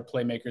lot of other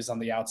playmakers on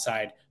the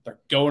outside. They're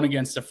going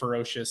against a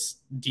ferocious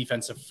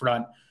defensive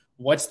front.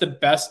 What's the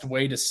best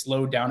way to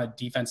slow down a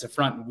defensive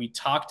front? And we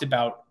talked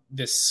about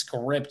this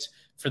script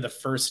for the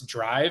first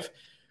drive.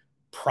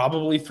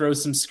 Probably throw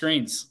some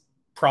screens.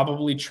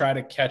 Probably try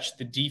to catch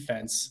the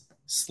defense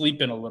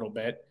sleeping a little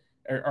bit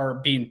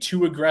or being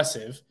too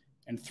aggressive,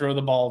 and throw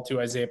the ball to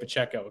Isaiah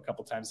Pacheco a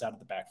couple times out of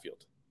the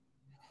backfield.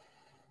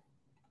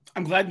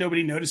 I'm glad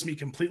nobody noticed me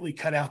completely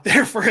cut out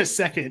there for a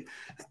second.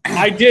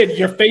 I did.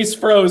 Your face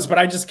froze, but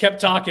I just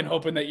kept talking,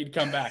 hoping that you'd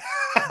come back.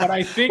 But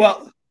I think,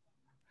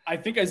 I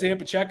think Isaiah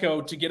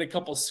Pacheco, to get a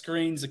couple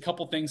screens, a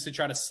couple things to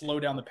try to slow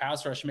down the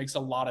pass rush, makes a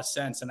lot of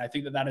sense. And I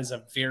think that is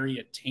a very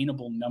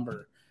attainable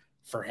number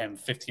for him,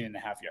 15.5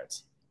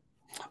 yards.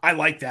 I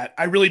like that.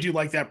 I really do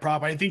like that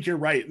prop. I think you're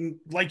right. And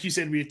like you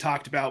said, we had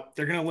talked about,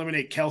 they're going to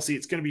eliminate Kelce.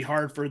 It's going to be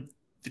hard for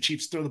the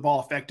Chiefs to throw the ball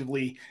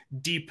effectively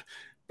deep,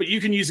 but you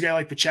can use a guy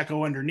like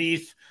Pacheco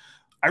underneath.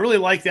 I really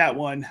like that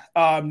one.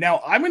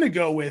 Now I'm going to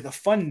go with a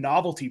fun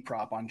novelty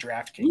prop on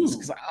DraftKings,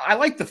 because I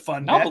like the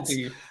fun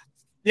novelty bets.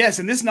 Yes,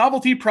 and this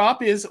novelty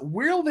prop is,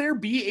 will there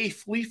be a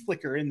flea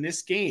flicker in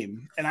this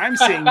game? And I'm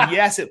saying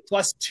yes at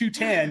plus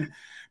 210,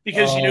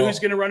 because you know who's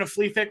going to run a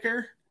flea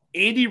flicker?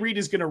 Andy Reid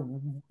is going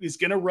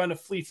to run a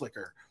flea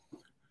flicker.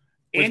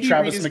 With Andy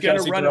Travis Reid is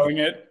going to run throwing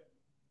it.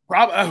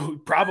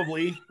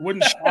 Probably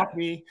wouldn't shock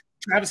me.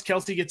 Travis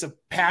Kelce gets a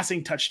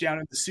passing touchdown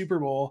at the Super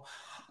Bowl.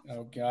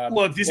 Oh God!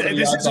 Look, this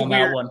is a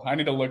weird one. I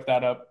need to look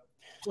that up.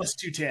 Plus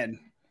 210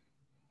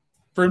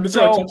 for him to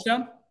throw a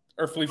touchdown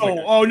or flea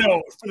flicker. Oh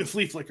no, for the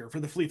flea flicker.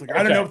 Okay.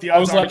 I don't know if the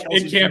odds are.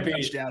 It can't be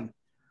touchdown.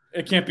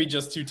 It can't be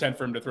just 210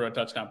 for him to throw a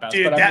touchdown pass.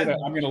 Dude, but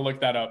I'm gonna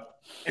look that up.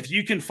 If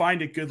you can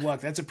find it, good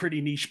luck. That's a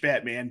pretty niche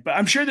bet, man. But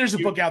I'm sure there's a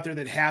book out there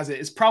that has it.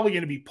 It's probably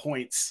going to be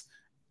points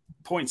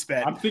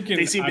bet. I'm thinking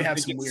they seem to have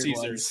some weird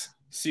Caesars. ones.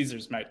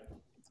 Caesars might.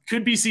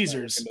 Could be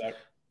Caesars.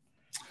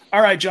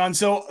 All right, John.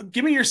 So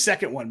give me your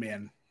second one,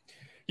 man.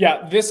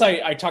 Yeah, this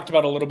I talked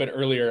about a little bit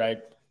earlier.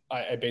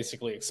 I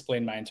basically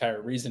explained my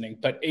entire reasoning,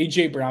 but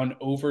A.J. Brown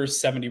over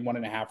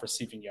 71.5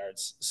 receiving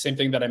yards. Same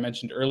thing that I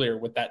mentioned earlier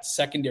with that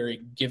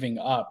secondary giving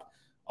up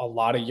a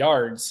lot of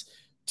yards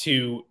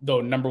to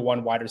the number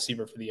one wide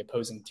receiver for the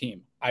opposing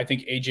team. I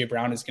think A.J.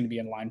 Brown is going to be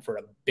in line for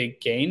a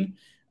big gain.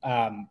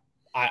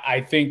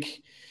 I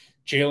think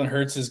Jalen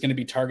Hurts is going to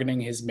be targeting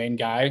his main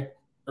guy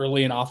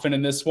early and often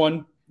in this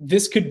one.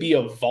 This could be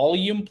a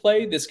volume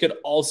play. This could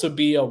also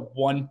be a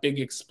one big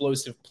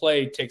explosive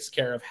play takes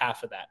care of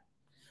half of that.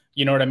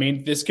 You know what I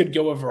mean? This could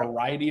go a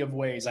variety of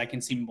ways. I can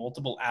see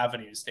multiple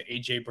avenues to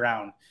A.J.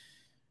 Brown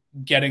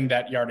getting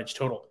that yardage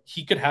total.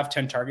 He could have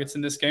 10 targets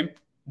in this game.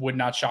 Would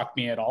not shock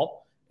me at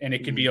all. And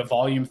it could be a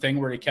volume thing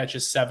where he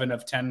catches 7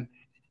 of 10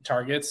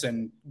 targets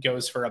and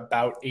goes for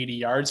about 80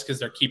 yards because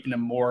they're keeping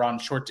him more on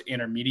short to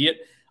intermediate.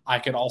 I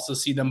could also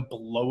see them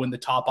blowing the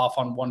top off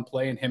on one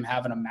play and him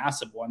having a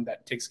massive one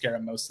that takes care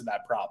of most of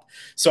that prop.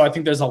 So I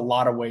think there's a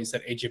lot of ways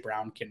that A.J.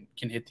 Brown can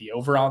hit the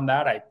over on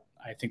that.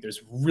 I think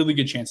there's really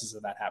good chances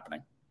of that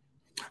happening.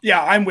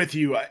 Yeah, I'm with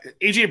you.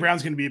 A.J.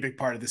 Brown's going to be a big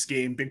part of this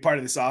game, big part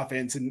of this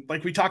offense. And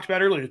like we talked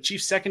about earlier,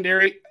 Chiefs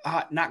secondary,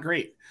 not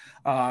great.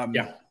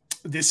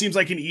 This seems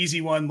like an easy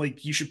one.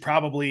 Like you should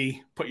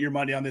probably put your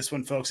money on this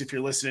one, folks. If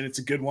you're listening, it's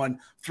a good one.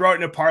 Throw it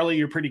in a parlay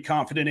you're pretty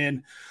confident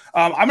in.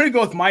 I'm going to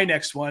go with my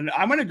next one.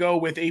 I'm going to go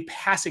with a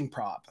passing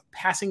prop,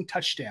 passing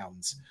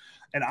touchdowns.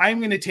 And I'm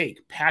going to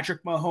take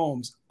Patrick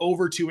Mahomes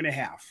over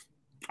 2.5.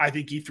 I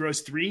think he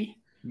throws 3,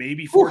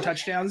 maybe 4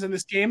 touchdowns in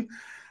this game.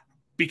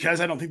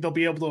 because I don't think they'll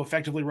be able to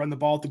effectively run the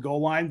ball at the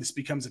goal line, this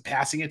becomes a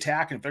passing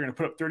attack. And if they're going to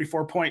put up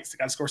 34 points, they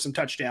got to score some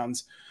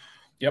touchdowns.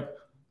 Yep.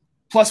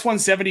 Plus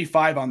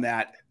 175 on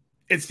that.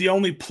 It's the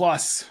only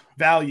plus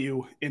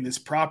value in this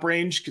prop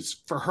range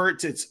because for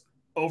Hurts, it's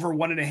over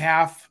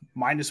 1.5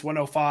 minus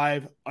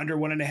 105, under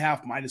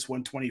 1.5 minus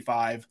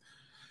 125.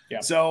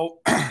 Yeah.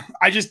 So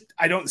I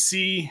don't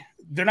see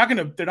they're not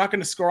going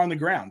to score on the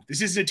ground.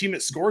 This isn't a team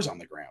that scores on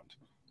the ground.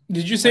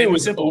 Did you say it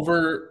was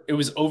over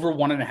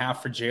 1.5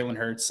 for Jalen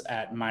Hurts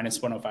at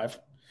minus 105?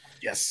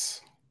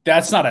 Yes.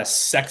 That's not a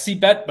sexy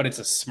bet, but it's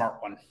a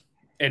smart one.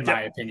 In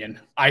my opinion,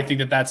 I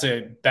think that's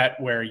a bet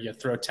where you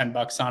throw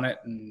 $10 on it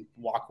and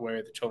walk away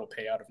with a total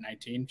payout of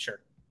 19.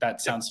 Sure.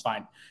 That sounds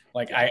fine.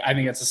 Like, I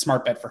think that's a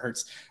smart bet for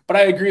Hurts, but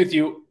I agree with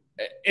you.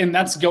 And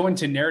that's going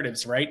to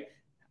narratives, right?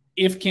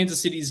 If Kansas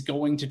City is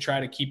going to try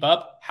to keep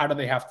up, how do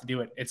they have to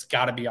do it? It's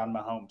got to be on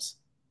Mahomes.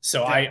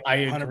 So I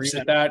agree 100%.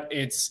 With that.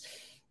 It's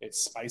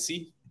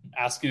spicy.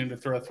 Asking him to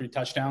throw 3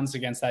 touchdowns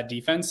against that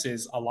defense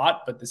is a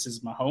lot, but this is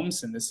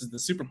Mahomes and this is the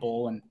Super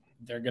Bowl and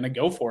they're going to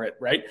go for it.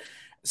 Right.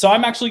 So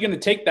I'm actually going to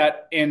take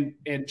that and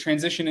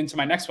transition into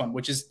my next one,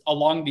 which is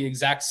along the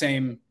exact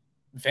same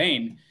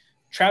vein.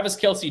 Travis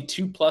Kelce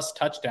 2+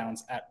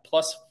 touchdowns at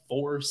plus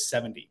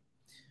 470.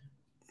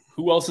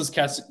 Who else is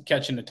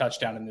catching a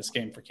touchdown in this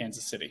game for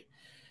Kansas City?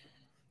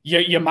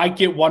 You might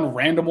get one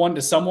random one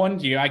to someone.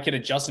 You might get a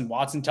Justin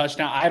Watson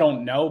touchdown. I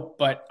don't know,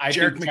 but I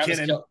think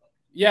McKinnon.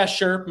 Yeah,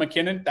 sure.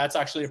 McKinnon. That's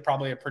actually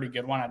probably a pretty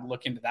good one. I'd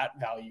look into that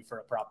value for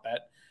a prop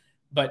bet.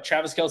 But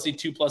Travis Kelce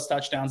 2+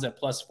 touchdowns at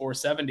plus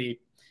 470.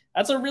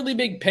 That's a really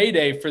big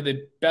payday for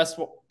the best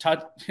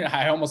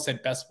I almost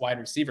said best wide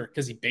receiver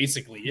because he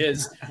basically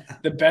is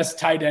the best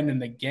tight end in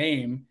the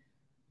game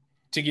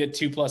to get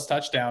 2+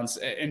 touchdowns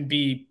and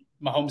be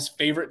Mahomes'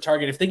 favorite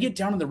target. If they get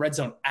down in the red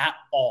zone at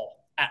all,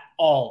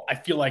 I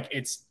feel like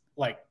it's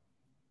like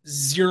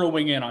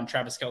zeroing in on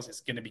Travis Kelce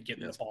is going to be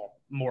getting the ball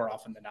more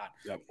often than not.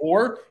 Yep.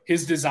 Or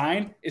his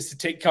design is to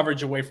take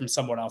coverage away from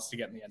someone else to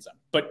get in the end zone.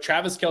 But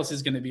Travis Kelce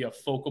is going to be a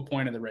focal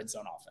point of the red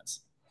zone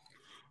offense.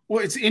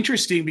 Well, it's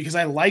interesting because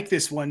I like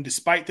this one,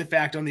 despite the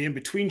fact on the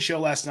in-between show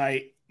last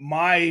night,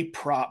 my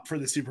prop for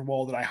the Super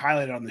Bowl that I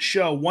highlighted on the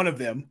show, one of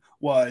them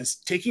was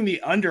taking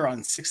the under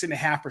on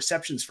 6.5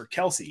 receptions for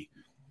Kelce.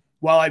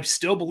 While I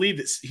still believe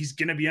that he's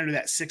going to be under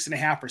that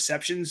 6.5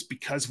 receptions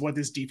because of what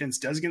this defense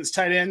does against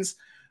tight ends,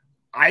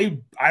 I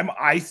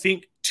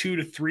think 2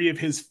 to 3 of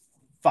his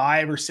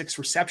 5 or 6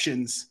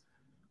 receptions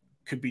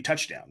could be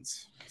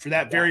touchdowns. For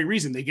that very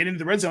reason, they get into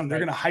the red zone, they're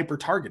going to hyper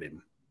target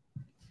him.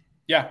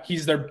 Yeah,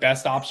 he's their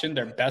best option,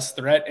 their best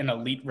threat, an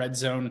elite red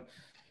zone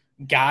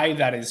guy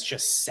that is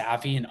just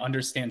savvy and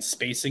understands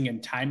spacing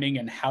and timing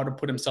and how to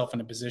put himself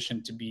in a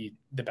position to be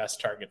the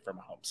best target for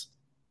Mahomes.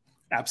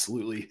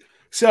 Absolutely.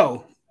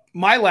 So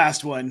my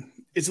last one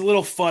is a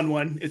little fun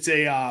one. It's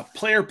a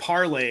player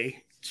parlay,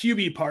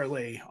 QB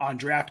parlay on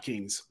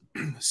DraftKings.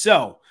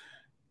 So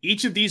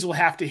each of these will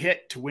have to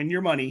hit to win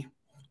your money.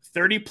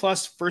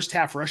 30+ first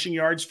half rushing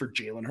yards for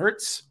Jalen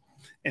Hurts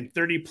and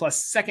 30+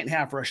 second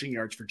half rushing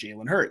yards for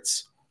Jalen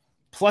Hurts.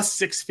 Plus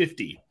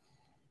 650.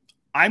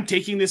 I'm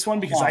taking this one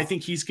because I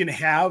think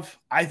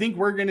I think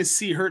we're going to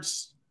see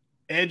Hurts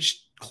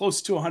edge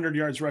close to 100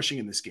 yards rushing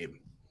in this game.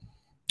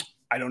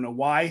 I don't know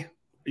why.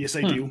 Yes,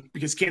 I do.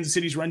 Because Kansas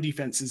City's run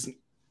defense isn't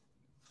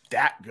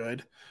that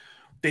good.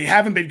 They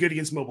haven't been good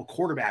against mobile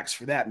quarterbacks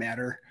for that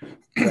matter.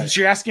 So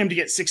you're asking him to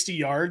get 60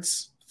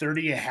 yards,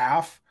 30 a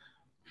half.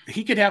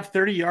 He could have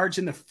 30 yards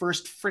in the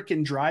first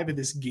freaking drive of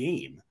this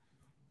game.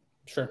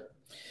 Sure.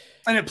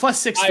 And at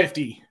plus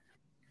 650.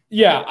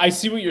 I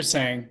see what you're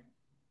saying.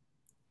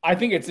 I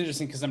think it's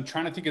interesting because I'm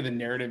trying to think of the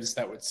narratives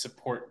that would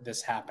support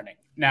this happening.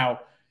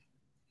 Now,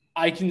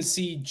 I can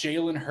see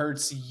Jalen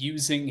Hurts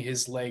using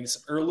his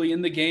legs early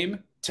in the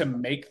game to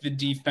make the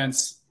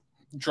defense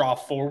draw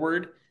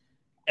forward,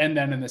 and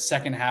then in the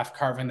second half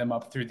carving them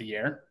up through the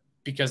air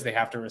because they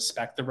have to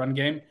respect the run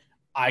game.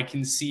 I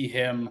can see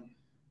him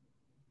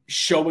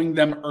showing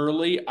them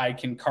early, I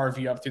can carve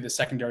you up through the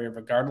secondary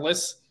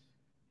regardless,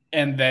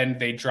 and then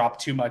they drop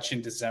too much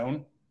into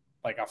zone,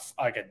 like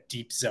a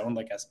deep zone,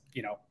 like a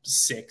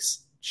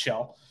 6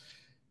 shell.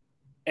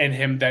 And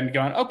him then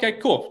going, okay,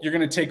 cool. You're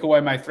going to take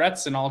away my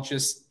threats and I'll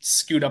just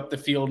scoot up the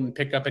field and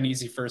pick up an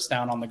easy first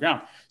down on the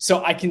ground.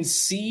 So I can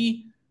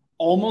see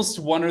almost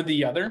one or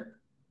the other.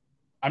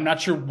 I'm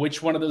not sure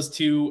which one of those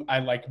two I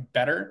like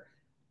better.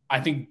 I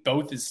think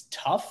both is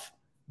tough,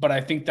 but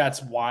I think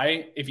that's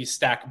why if you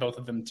stack both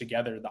of them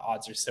together, the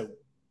odds are so,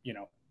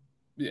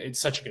 it's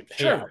such a good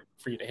payout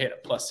for you to hit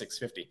a plus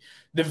 650.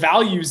 The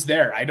value's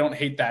there. I don't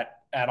hate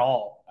that at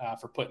all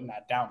for putting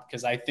that down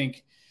because I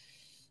think,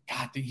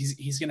 God,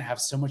 he's going to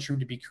have so much room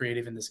to be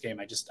creative in this game.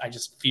 I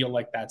just feel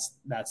like that's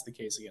the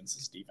case against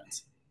this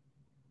defense.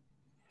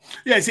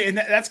 Yeah, and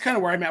that's kind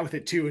of where I'm at with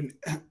it too. And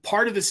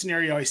part of the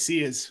scenario I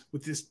see is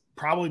with this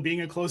probably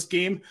being a close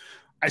game,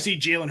 I see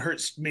Jalen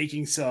Hurts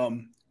making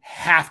some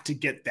have to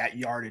get that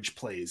yardage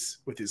plays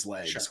with his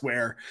legs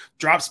where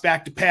drops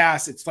back to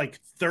pass. It's like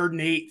 3rd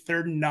and 8,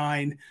 3rd and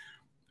 9.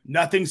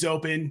 Nothing's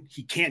open.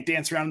 He can't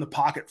dance around in the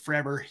pocket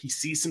forever. He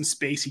sees some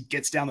space. He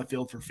gets down the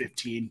field for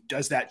 15,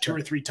 does that two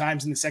or three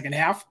times in the second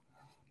half.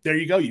 There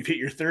you go. You've hit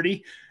your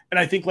 30. And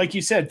I think, like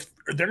you said,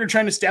 they're going to try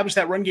and establish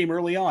that run game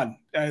early on.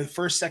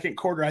 First, second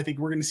quarter, I think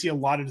we're going to see a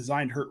lot of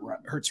designed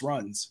Hurts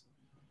runs.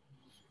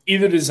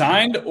 Either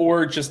designed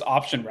or just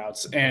option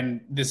routes.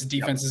 And this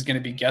defense is going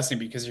to be guessing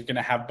because you're going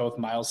to have both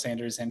Miles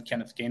Sanders and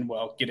Kenneth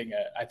Gainwell getting,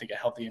 I think, a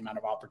healthy amount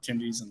of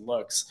opportunities and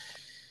looks.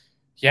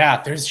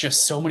 Yeah, there's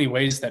just so many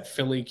ways that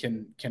Philly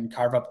can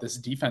carve up this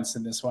defense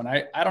in this one.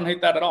 I don't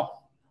hate that at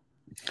all.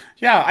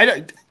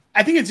 Yeah,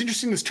 I think it's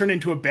interesting this turned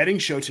into a betting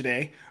show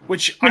today,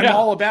 which I'm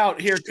all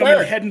about here,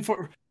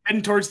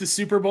 heading towards the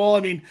Super Bowl. I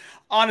mean,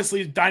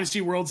 honestly,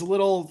 Dynasty World's a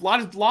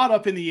lot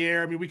up in the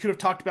air. I mean, we could have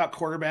talked about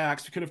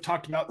quarterbacks. We could have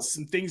talked about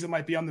some things that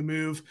might be on the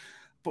move,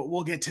 but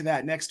we'll get to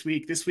that next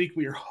week. This week,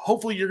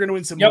 hopefully you're going to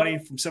win some money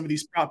from some of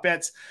these prop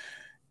bets.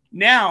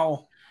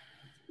 Now,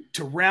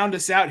 to round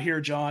us out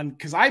here, John,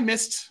 because I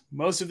missed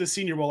most of the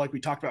Senior Bowl, like we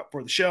talked about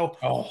before the show.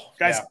 Oh,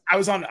 guys, yeah. I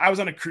was on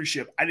a cruise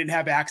ship. I didn't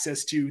have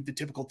access to the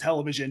typical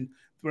television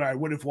that I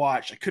would have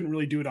watched. I couldn't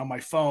really do it on my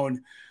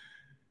phone.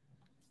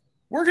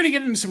 We're going to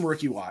get into some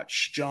rookie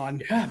watch,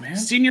 John. Yeah, man.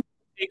 Senior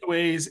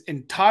takeaways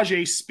and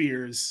Tyjae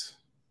Spears.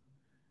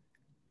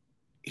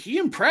 He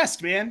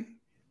impressed, man.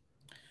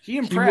 He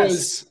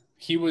impressed.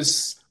 He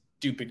was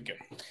stupid good.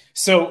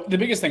 So the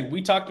biggest thing,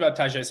 we talked about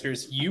Tyjae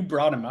Spears. You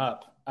brought him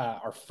up.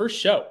 Our first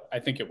show, I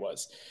think it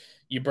was.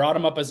 You brought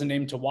him up as a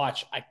name to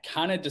watch. I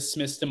kind of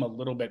dismissed him a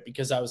little bit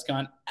because I was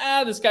going,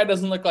 this guy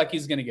doesn't look like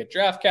he's going to get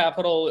draft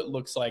capital. It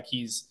looks like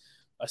he's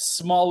a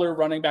smaller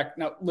running back.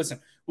 Now, listen,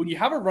 when you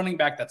have a running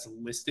back that's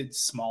listed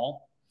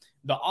small,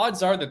 the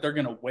odds are that they're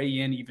going to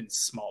weigh in even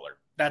smaller.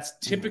 That's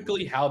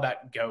typically how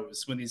that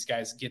goes when these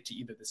guys get to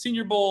either the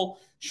Senior Bowl,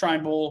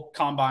 Shrine Bowl,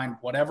 Combine,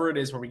 whatever it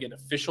is where we get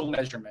official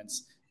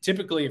measurements.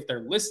 Typically, if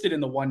they're listed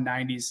in the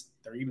 190s,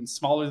 they're even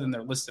smaller than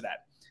they're listed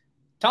at.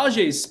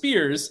 Tyjae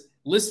Spears,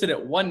 listed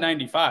at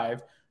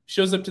 195,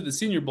 shows up to the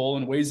Senior Bowl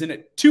and weighs in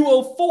at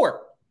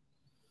 204.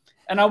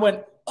 And I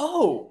went,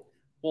 oh,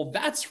 well,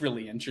 that's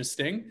really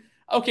interesting.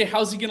 Okay,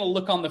 how's he going to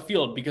look on the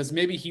field? Because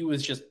maybe he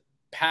was just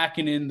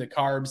packing in the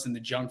carbs and the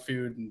junk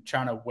food and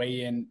trying to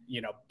weigh in,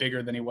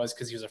 bigger than he was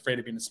because he was afraid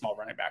of being a small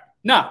running back.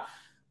 Nah,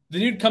 the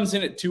dude comes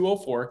in at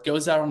 204,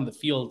 goes out on the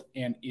field,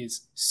 and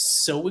is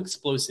so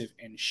explosive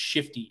and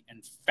shifty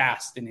and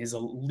fast, and his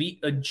elite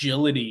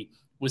agility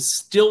was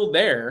still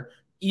there,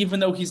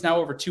 even though he's now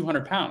over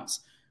 200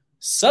 pounds.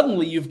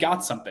 Suddenly, you've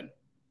got something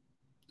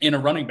in a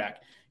running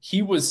back.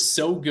 He was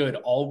so good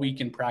all week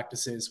in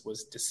practices,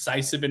 was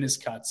decisive in his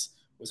cuts,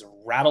 was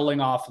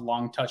rattling off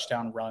long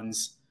touchdown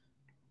runs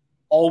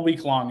all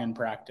week long in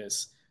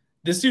practice.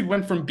 This dude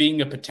went from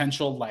being a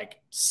potential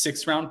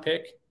 6th-round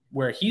pick,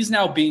 where he's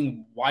now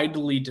being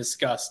widely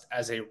discussed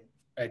as a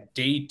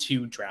day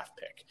 2 draft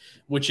pick,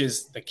 which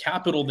is the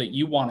capital that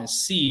you want to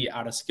see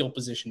out of skill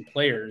position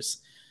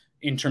players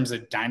in terms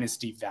of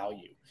dynasty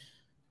value.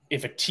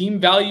 If a team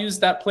values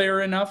that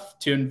player enough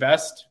to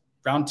invest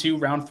round 2,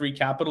 round 3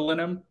 capital in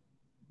him,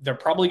 they're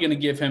probably going to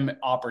give him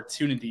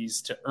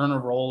opportunities to earn a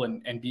role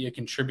and be a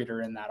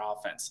contributor in that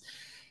offense.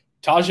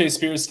 Tyjae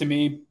Spears, to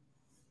me,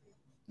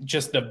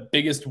 just the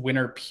biggest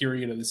winner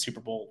period of the Super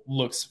Bowl,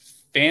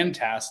 looks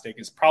fantastic,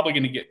 is probably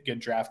going to get good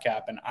draft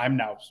cap, and I'm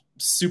now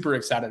super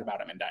excited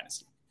about him in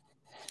Dynasty.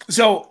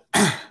 So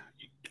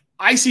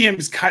I see him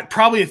as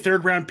probably a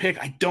 3rd-round pick.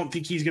 I don't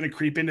think he's going to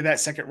creep into that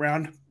 2nd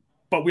round,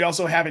 but we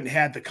also haven't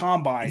had the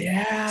Combine.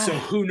 Yeah. So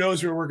who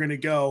knows where we're going to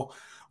go.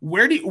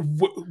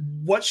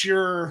 What's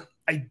your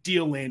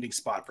ideal landing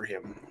spot for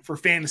him for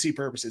fantasy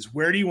purposes?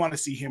 Where do you want to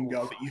see him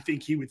go that you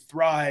think he would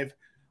thrive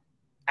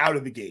out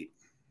of the gate?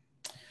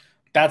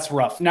 That's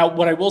rough. Now,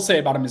 what I will say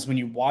about him is when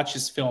you watch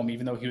his film,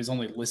 even though he was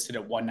only listed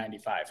at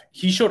 195,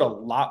 he showed a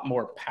lot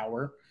more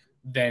power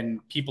than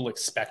people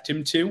expect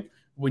him to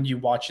when you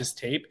watch his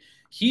tape.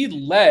 He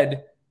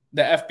led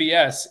the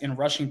FBS in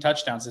rushing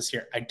touchdowns this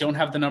year. I don't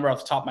have the number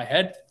off the top of my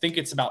head. I think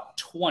it's about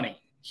 20.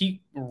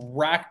 He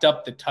racked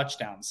up the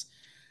touchdowns.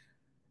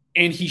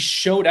 And he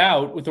showed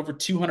out with over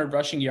 200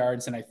 rushing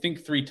yards and I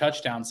think 3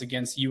 touchdowns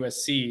against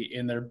USC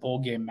in their bowl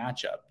game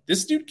matchup.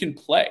 This dude can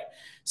play.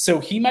 So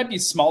he might be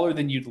smaller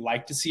than you'd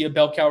like to see a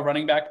bell cow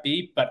running back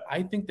be, but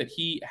I think that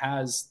he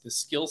has the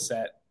skill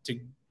set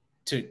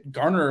to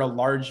garner a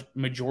large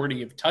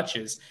majority of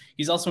touches.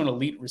 He's also an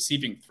elite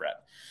receiving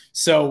threat.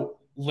 So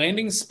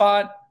landing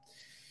spot,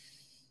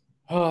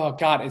 oh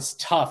God, it's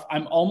tough.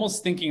 I'm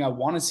almost thinking I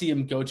want to see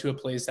him go to a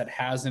place that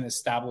has an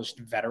established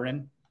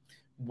veteran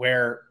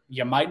where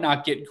you might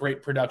not get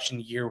great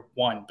production year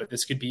 1, but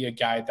this could be a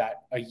guy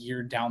that a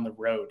year down the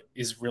road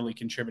is really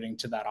contributing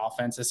to that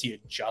offense as he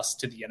adjusts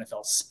to the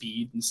NFL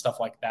speed and stuff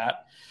like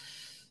that.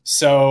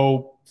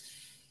 So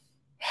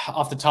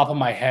off the top of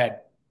my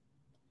head,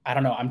 I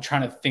don't know. I'm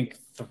trying to think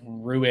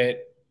through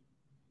it.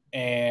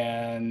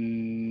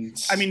 And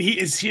I mean,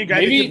 is he a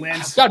guy that could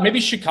land? God, maybe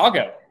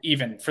Chicago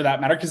even for that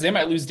matter, because they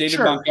might lose David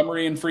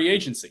Montgomery in free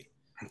agency.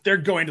 They're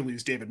going to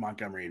lose David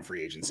Montgomery in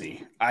free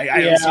agency.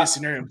 I don't see a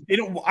scenario.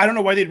 I don't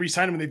know why they'd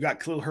re-sign him when they've got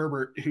Khalil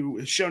Herbert, who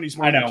has shown he's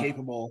more than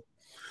capable.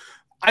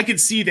 I could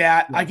see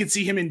that. Yeah. I could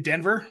see him in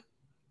Denver.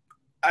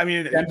 I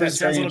mean, that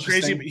sounds a little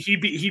crazy, but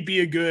he'd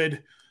be a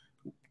good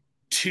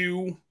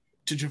 2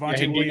 to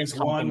Javonte Williams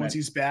 1 once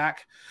he's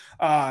back.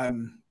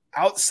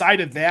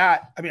 Outside of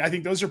that, I mean, I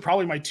think those are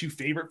probably my 2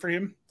 favorite for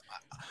him.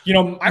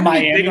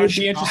 Miami would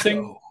be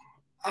interesting.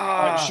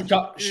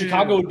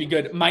 Chicago would be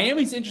good.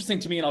 Miami's interesting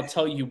to me, and I'll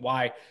tell you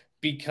why.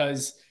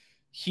 Because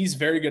he's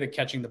very good at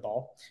catching the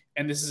ball,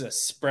 and this is a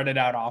spread it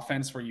out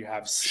offense where you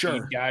have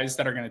speed guys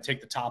that are going to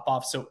take the top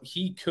off. So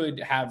he could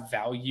have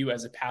value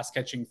as a pass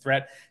catching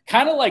threat,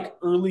 kind of like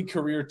early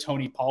career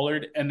Tony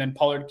Pollard, and then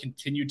Pollard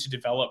continued to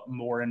develop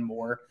more and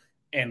more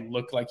and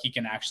look like he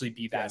can actually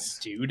be that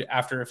dude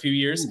after a few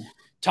years.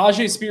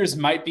 Tajay Spears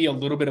might be a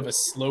little bit of a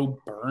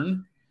slow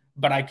burn,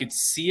 but I could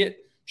see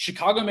it.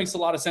 Chicago makes a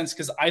lot of sense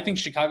because I think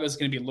Chicago is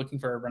going to be looking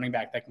for a running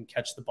back that can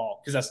catch the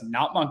ball because that's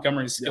not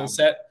Montgomery's skill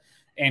set.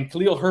 And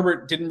Khalil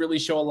Herbert didn't really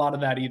show a lot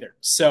of that either.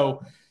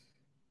 So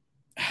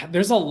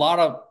there's a lot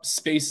of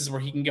spaces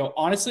where he can go.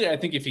 Honestly, I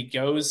think if he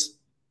goes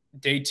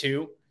day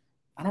 2,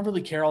 I don't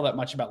really care all that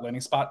much about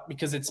landing spot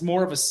because it's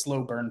more of a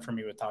slow burn for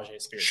me with Tajay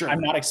Spears. Sure.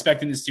 I'm not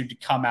expecting this dude to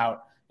come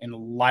out and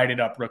light it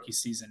up rookie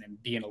season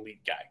and be an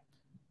elite guy.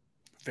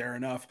 Fair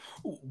enough.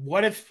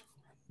 What if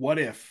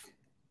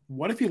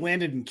he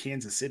landed in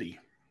Kansas City?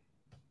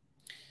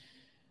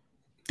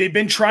 They've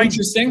been trying.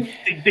 Interesting.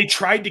 They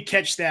tried to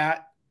catch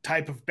that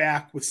type of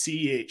back with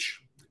CEH.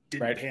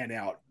 Didn't pan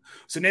out.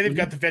 So now they've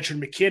got the veteran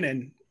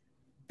McKinnon,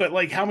 but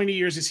like how many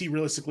years does he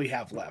realistically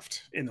have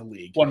left in the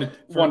league? 1 to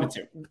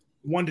 2.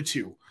 1 to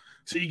 2.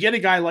 So you get a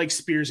guy like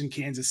Spears in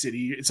Kansas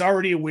City. It's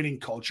already a winning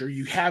culture.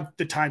 You have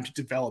the time to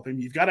develop him.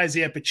 You've got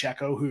Isaiah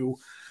Pacheco, who,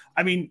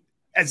 I mean,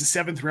 as a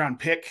 7th round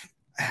pick,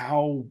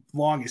 how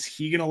long is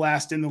he going to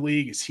last in the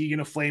league? Is he going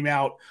to flame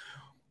out?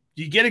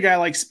 You get a guy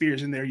like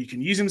Spears in there. You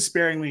can use him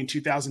sparingly in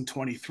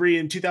 2023.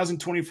 In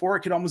 2024,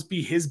 it could almost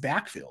be his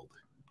backfield.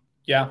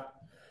 Yeah.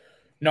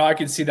 No, I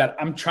can see that.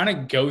 I'm trying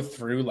to go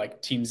through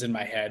like teams in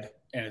my head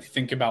and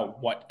think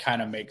about what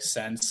kind of makes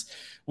sense.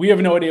 We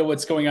have no idea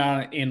what's going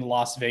on in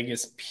Las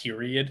Vegas,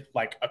 period,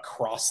 like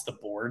across the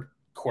board,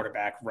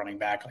 quarterback, running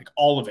back, like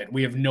all of it.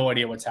 We have no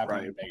idea what's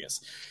happening in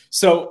Vegas.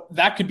 So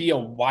that could be a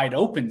wide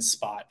open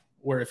spot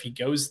where if he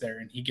goes there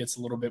and he gets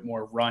a little bit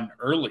more run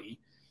early,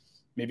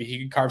 maybe he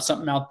could carve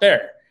something out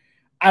there.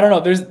 I don't know.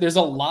 There's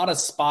a lot of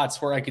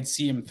spots where I could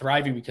see him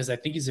thriving because I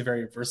think he's a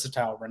very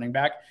versatile running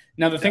back.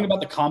 Now, the thing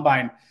about the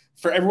combine,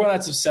 for everyone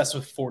that's obsessed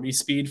with 40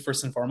 speed,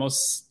 first and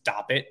foremost,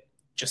 stop it.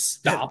 Just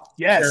stop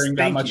caring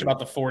that much about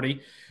the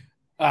 40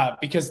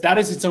 because that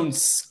is its own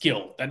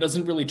skill. That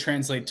doesn't really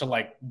translate to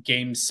like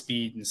game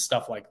speed and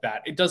stuff like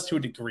that. It does to a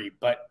degree,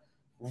 but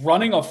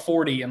running a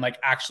 40 and like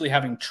actually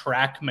having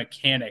track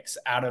mechanics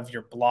out of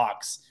your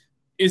blocks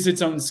is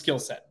its own skill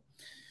set.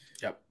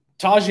 Yep.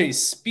 Tajay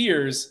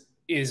Spears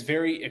is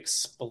very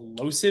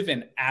explosive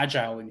and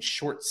agile in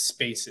short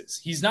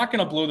spaces. He's not going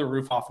to blow the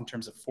roof off in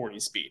terms of 40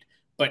 speed,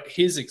 but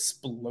his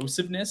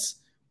explosiveness,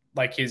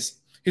 like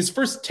his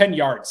first 10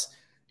 yards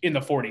in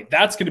the 40,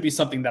 that's going to be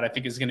something that I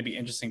think is going to be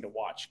interesting to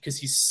watch because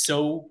he's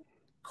so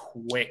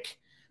quick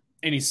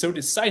and he's so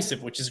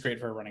decisive, which is great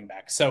for a running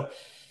back. So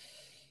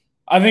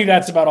I think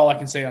that's about all I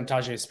can say on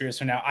Tajay Spears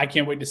for now. I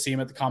can't wait to see him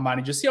at the combine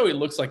and just see how he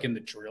looks like in the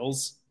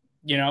drills,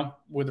 you know,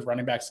 where the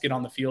running backs get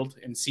on the field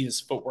and see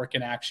his footwork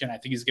in action. I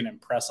think he's going to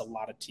impress a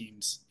lot of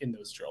teams in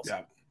those drills.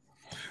 Yeah.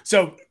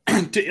 So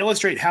to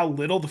illustrate how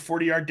little the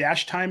 40-yard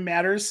dash time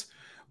matters,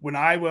 when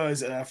I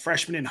was a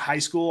freshman in high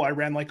school, I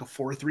ran like a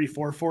 4.3,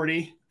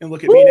 4.40, and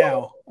look at me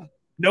now.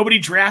 Nobody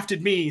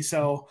drafted me,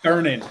 so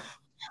burning.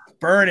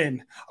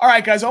 All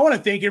right, guys, I want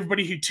to thank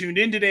everybody who tuned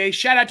in today.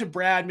 Shout out to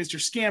Brad, Mr.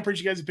 Scampers.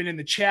 You guys have been in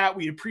the chat.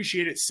 We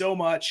appreciate it so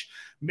much.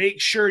 Make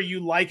sure you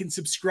like and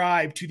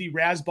subscribe to the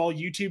Razzball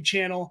YouTube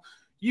channel.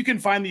 You can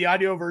find the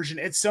audio version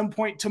at some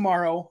point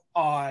tomorrow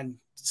on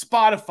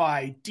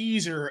Spotify,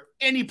 Deezer,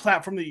 any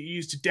platform that you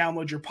use to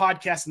download your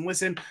podcast and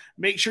listen.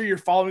 Make sure you're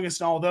following us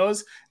in all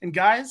those. And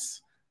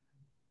guys,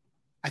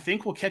 I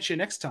think we'll catch you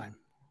next time.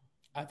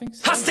 I think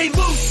so. I stay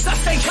loose, I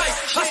stay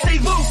hype. I stay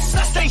loose,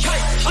 I stay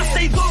hype. I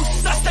stay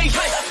loose, I stay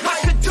hype.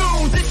 I could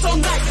do this all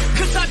night,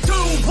 cause I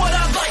do what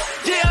I like.